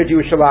Kedusha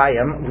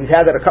Yerushalayim. We've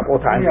had that a couple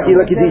of times.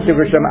 Kehila Kedusha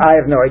Yerushalayim. I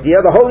have no idea.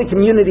 The holy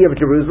community of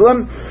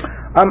Jerusalem.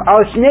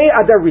 Al Shnei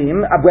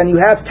Adarim. When you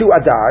have two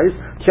Adars,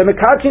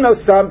 Shemekachin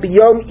Osam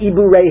Biyom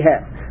Ibu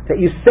Rehem. That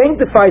you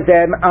sanctify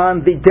them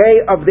on the day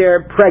of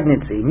their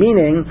pregnancy,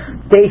 meaning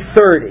day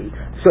 30.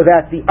 So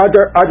that the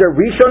Adar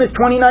Rishon is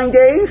 29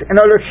 days and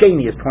Adar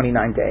Sheni is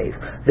 29 days.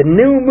 The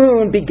new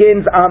moon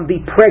begins on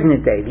the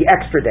pregnant day, the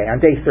extra day,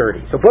 on day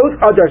 30. So both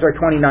Adars are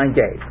 29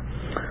 days.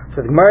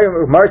 So the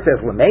Gemara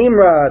says,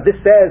 L'meimra,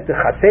 this says, the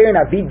Chaser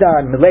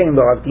Navidan Milein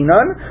Lo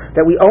Avdinan,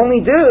 that we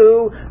only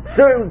do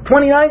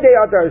 29-day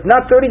Adars,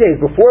 not 30 days.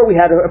 Before we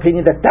had an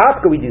opinion that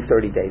Dafka we do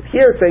 30 days.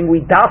 Here it's saying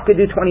we Dafka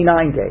do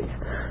 29 days.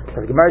 So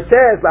the Gemara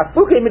says, but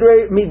this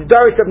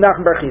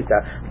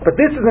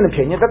is an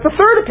opinion. That's a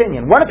third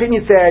opinion. One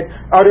opinion said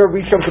Adar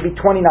Rishon could be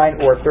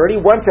 29 or 30.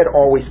 One said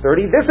always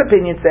 30. This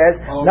opinion says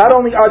not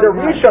only Adar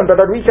Rishon,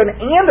 but Adar Rishon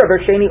and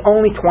Adar Sheni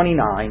only 29.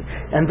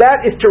 And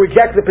that is to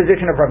reject the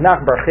position of Rav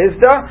Nachman bar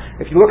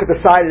Chizda. If you look at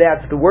the side of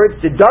that, the words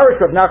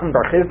Darish Rav Nachman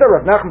bar Chizda.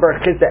 Rav Nachman bar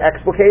Chizda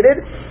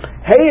explicated.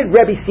 Hey,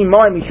 Rabbi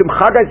Simai Mishum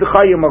Chagai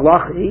Zechariah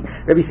Malachi.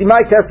 Rabbi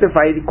Simai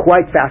testified,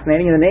 quite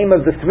fascinating, in the name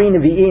of the three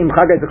Nevi'im,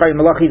 Chagai Zechariah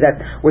Malachi, that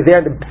were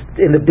there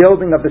in the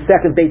building of the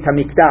second Beit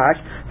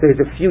HaMikdash. So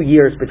there's a few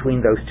years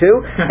between those two.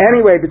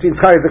 Anyway, between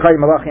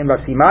Zechariah Malachi and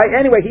Rav Simai.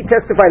 Anyway, he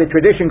testified a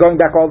tradition going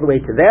back all the way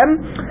to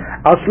them.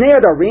 Al Shnei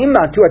Adarim,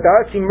 on two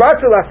Adar, Shim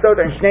Ratzu Lasod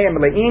and Shnei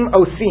Meleim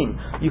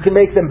Osim. You can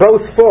make them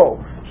both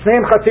full. You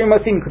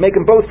can make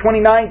them both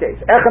 29 days.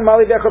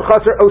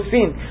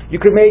 You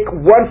can make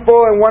one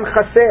full and one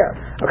chaser.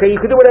 Okay, you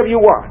can do whatever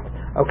you want.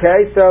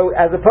 Okay, so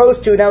as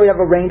opposed to, now we have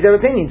a range of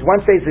opinions.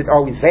 One says it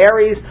always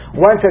varies.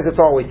 One says it's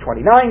always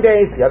 29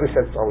 days. The other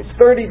says it's always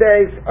 30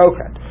 days.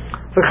 Okay.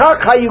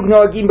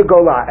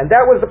 And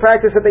that was the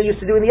practice that they used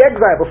to do in the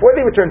exile before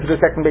they returned to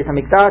the second Beit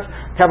HaMikdash,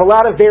 to have a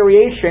lot of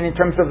variation in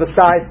terms of the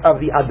size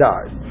of the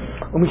adars.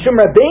 Mishum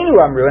Rabbeinu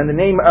Amru, in the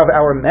name of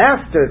our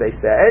master, they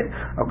said.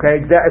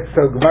 Okay,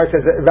 so Gemara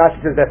says,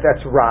 Rashi says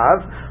that's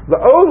Rav.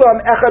 L'olam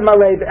echad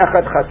malei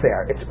v'echad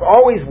chaser. It's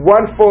always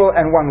one full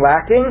and one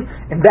lacking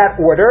in that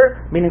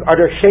order. Meaning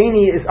Adar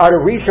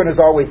Rishon is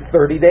always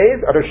 30 days.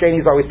 Adar Sheni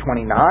is always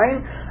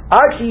 29.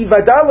 Unless you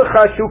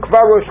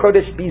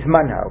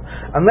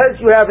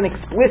have an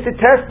explicit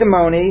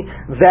testimony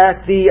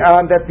that the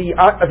Adar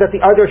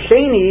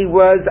Sheni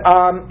was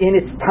in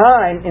its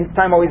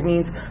time always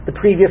means the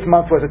previous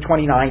month was a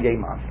 29-day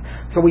month.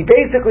 So we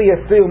basically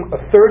assume a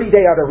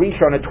 30-day Adar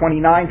Rishon, a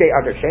 29-day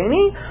Adar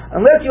Sheni,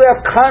 unless you have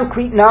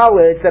concrete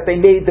knowledge that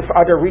they made the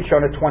Adar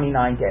Rishon a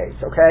 29 days,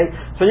 okay?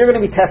 So you're going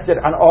to be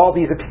tested on all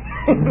these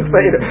opinions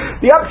later.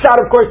 The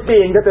upshot, of course,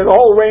 being that there's a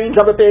whole range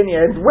of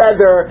opinions,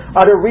 whether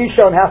Adar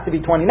Rishon has to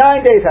be 29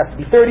 days, has to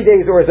be 30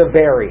 days, or is a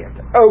variant.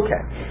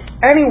 Okay.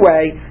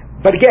 Anyway,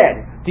 but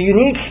again, do you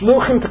need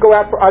shluchim to go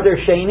out for Adar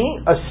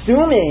Sheni?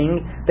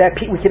 Assuming that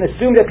we can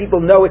assume that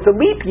people know it's a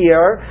leap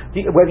year,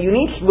 whether you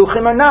need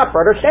shluchim or not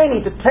for Adar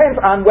Sheni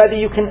depends on whether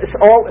you can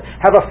all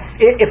have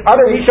if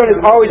Adar Rishon is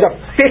always a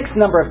fixed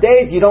number of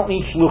days, you don't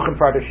need shluchim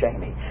for Adar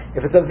Sheni.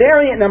 If it's a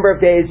variant number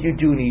of days, you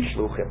do need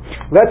shluchim.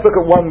 Let's look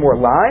at one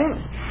more line.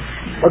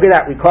 Look at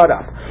that, we caught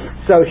up.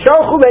 So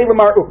Shalchu Lei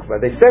Mar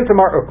Ukva, they sent to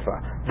Mar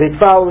Ukva the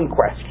following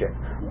question.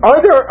 Are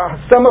there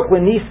Samach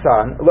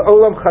L'Nisan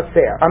L'Olam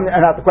Chaser?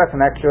 Not the question,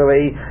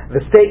 actually,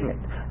 the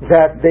statement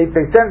that they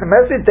sent the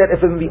message that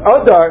if it's the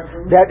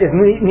Adar that is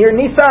near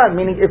Nisan,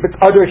 meaning if it's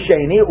Adar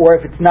Sheni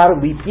or if it's not a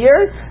leap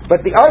year,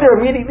 but the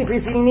Adar immediately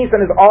preceding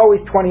Nisan is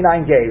always 29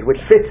 days, which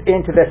fits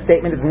into that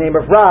statement in the name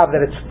of Rav that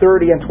it's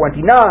 30 and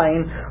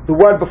 29. The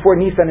one before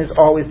Nisan is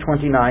always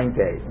 29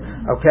 days.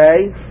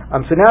 Okay,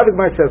 so now the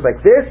Gemara says like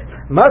this: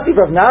 Masiv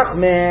Rav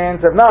Nachman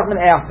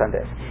asked on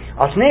this.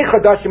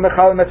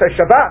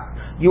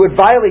 You would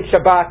violate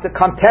Shabbat to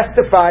come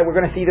testify. We're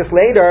going to see this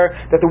later,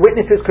 that the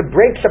witnesses could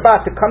break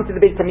Shabbat to come to the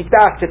Beit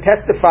HaMikdash to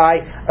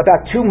testify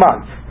about 2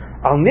 months.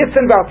 Al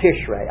Nisan Val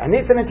Tishrei,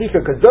 Nisan and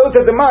Tishrei, because those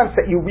are the months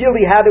that you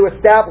really had to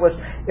establish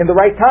in the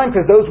right time,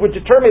 because those would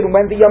determine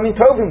when the Yom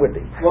Tovim would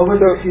be. What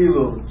was the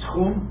Chilul?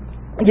 Tchum?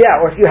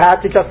 Yeah, or if you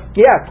had to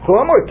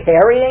Tchum or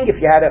carrying,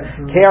 if you had to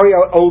carry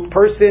an old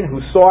person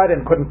who saw it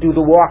and couldn't do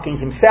the walking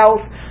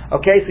himself.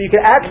 Okay, so you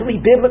can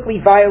actually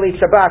biblically violate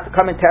Shabbat to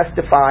come and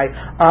testify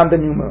on the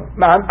new moon,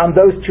 on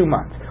those 2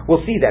 months.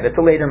 We'll see that. It's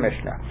a later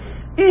Mishnah.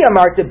 I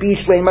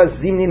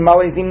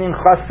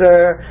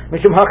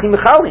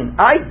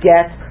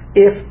get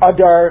if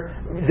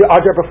the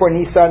Adar before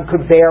Nisan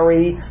could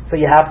vary, so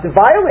you have to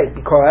violate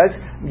because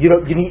you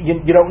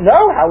don't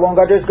know how long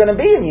Adar is going to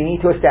be, and you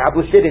need to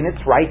establish it in its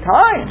right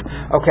time.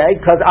 Okay,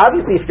 because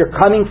obviously if you're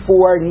coming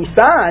for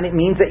Nisan, it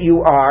means that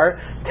you are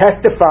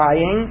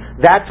testifying.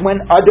 That's when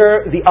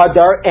the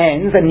Adar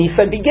ends and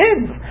Nisan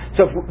begins.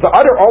 So if the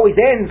Adar always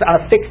ends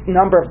on a fixed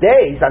number of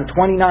days, on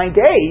 29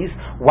 days,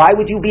 why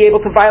would you be able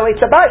to violate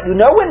Shabbat? You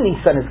know when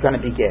Nisan is going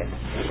to begin.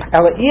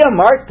 Ela'iyah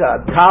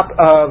Marta, top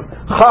of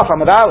Chaf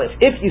Amud Aleph,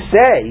 if you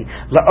say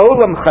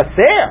La'olam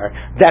Chaser,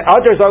 that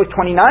Adar is always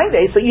 29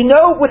 days, so you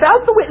know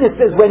without the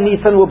witnesses when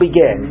Nisan will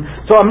begin.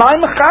 So Amay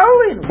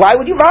Mechalin, why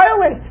would you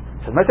violate?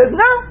 Someone says,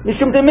 no,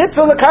 Mishum de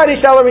Mitzvah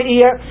L'Kadish Al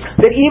Re'iyah,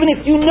 that even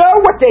if you know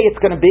what day it's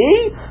going to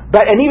be,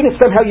 and even if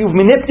somehow you've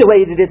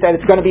manipulated it that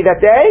it's going to be that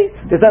day,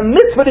 there's a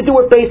mitzvah to do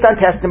it based on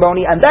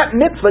testimony, and that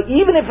mitzvah,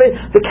 even if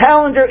the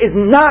calendar is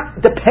not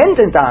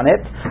dependent on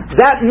it,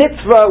 that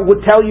mitzvah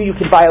would tell you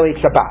can violate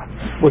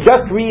Shabbat. We'll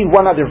just read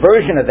one other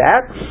version of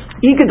that.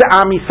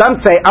 Some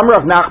say, Amar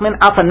of Nachman,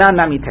 Afanan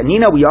Nami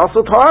Tanina, we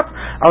also taught,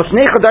 Al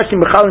Shnei Chodashim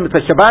B'Chalim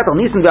Mitzvah Shabbat, Al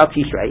Nisan V'Al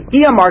Tishrei.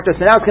 Marta,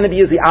 so now it's going to be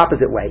used the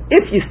opposite way.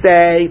 If you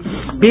say,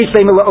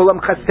 B'Shlei L'Olam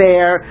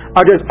Chaser,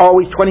 there's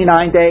always 29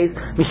 days,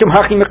 Mishum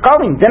Hachim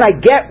Mechalim, then I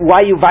get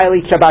why you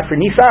violate Shabbat for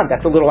Nisan.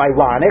 That's a little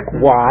ironic.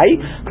 Why?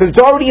 Because it's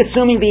already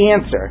assuming the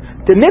answer.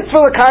 The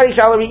mitzvah l'karish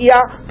al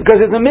riyah,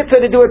 because there's a mitzvah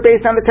to do it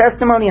based on the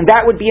testimony, and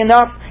that would be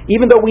enough,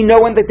 even though we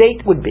know when the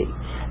date would be.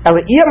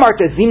 But if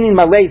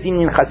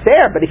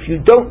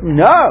you don't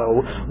know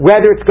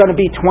whether it's going to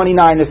be 29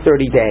 or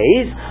 30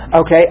 days,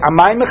 okay,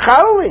 amay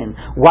mechalin,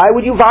 why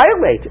would you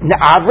violate?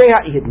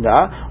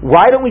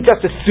 Why don't we just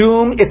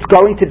assume it's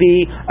going to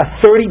be a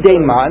 30-day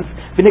month,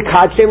 and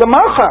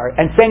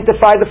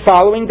sanctify the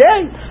following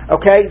day?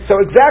 Okay,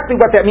 so exactly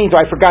what that means.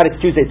 I forgot it's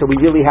Tuesday, so we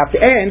really have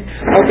to end.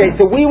 Okay,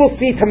 so we will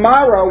see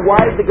tomorrow why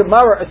the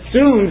Gemara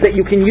assumes that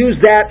you can use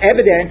that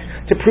evidence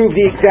to prove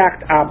the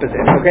exact opposite.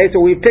 Okay,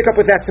 so we pick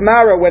up with that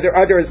tomorrow, whether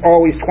Adar is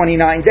always 29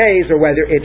 days or whether it's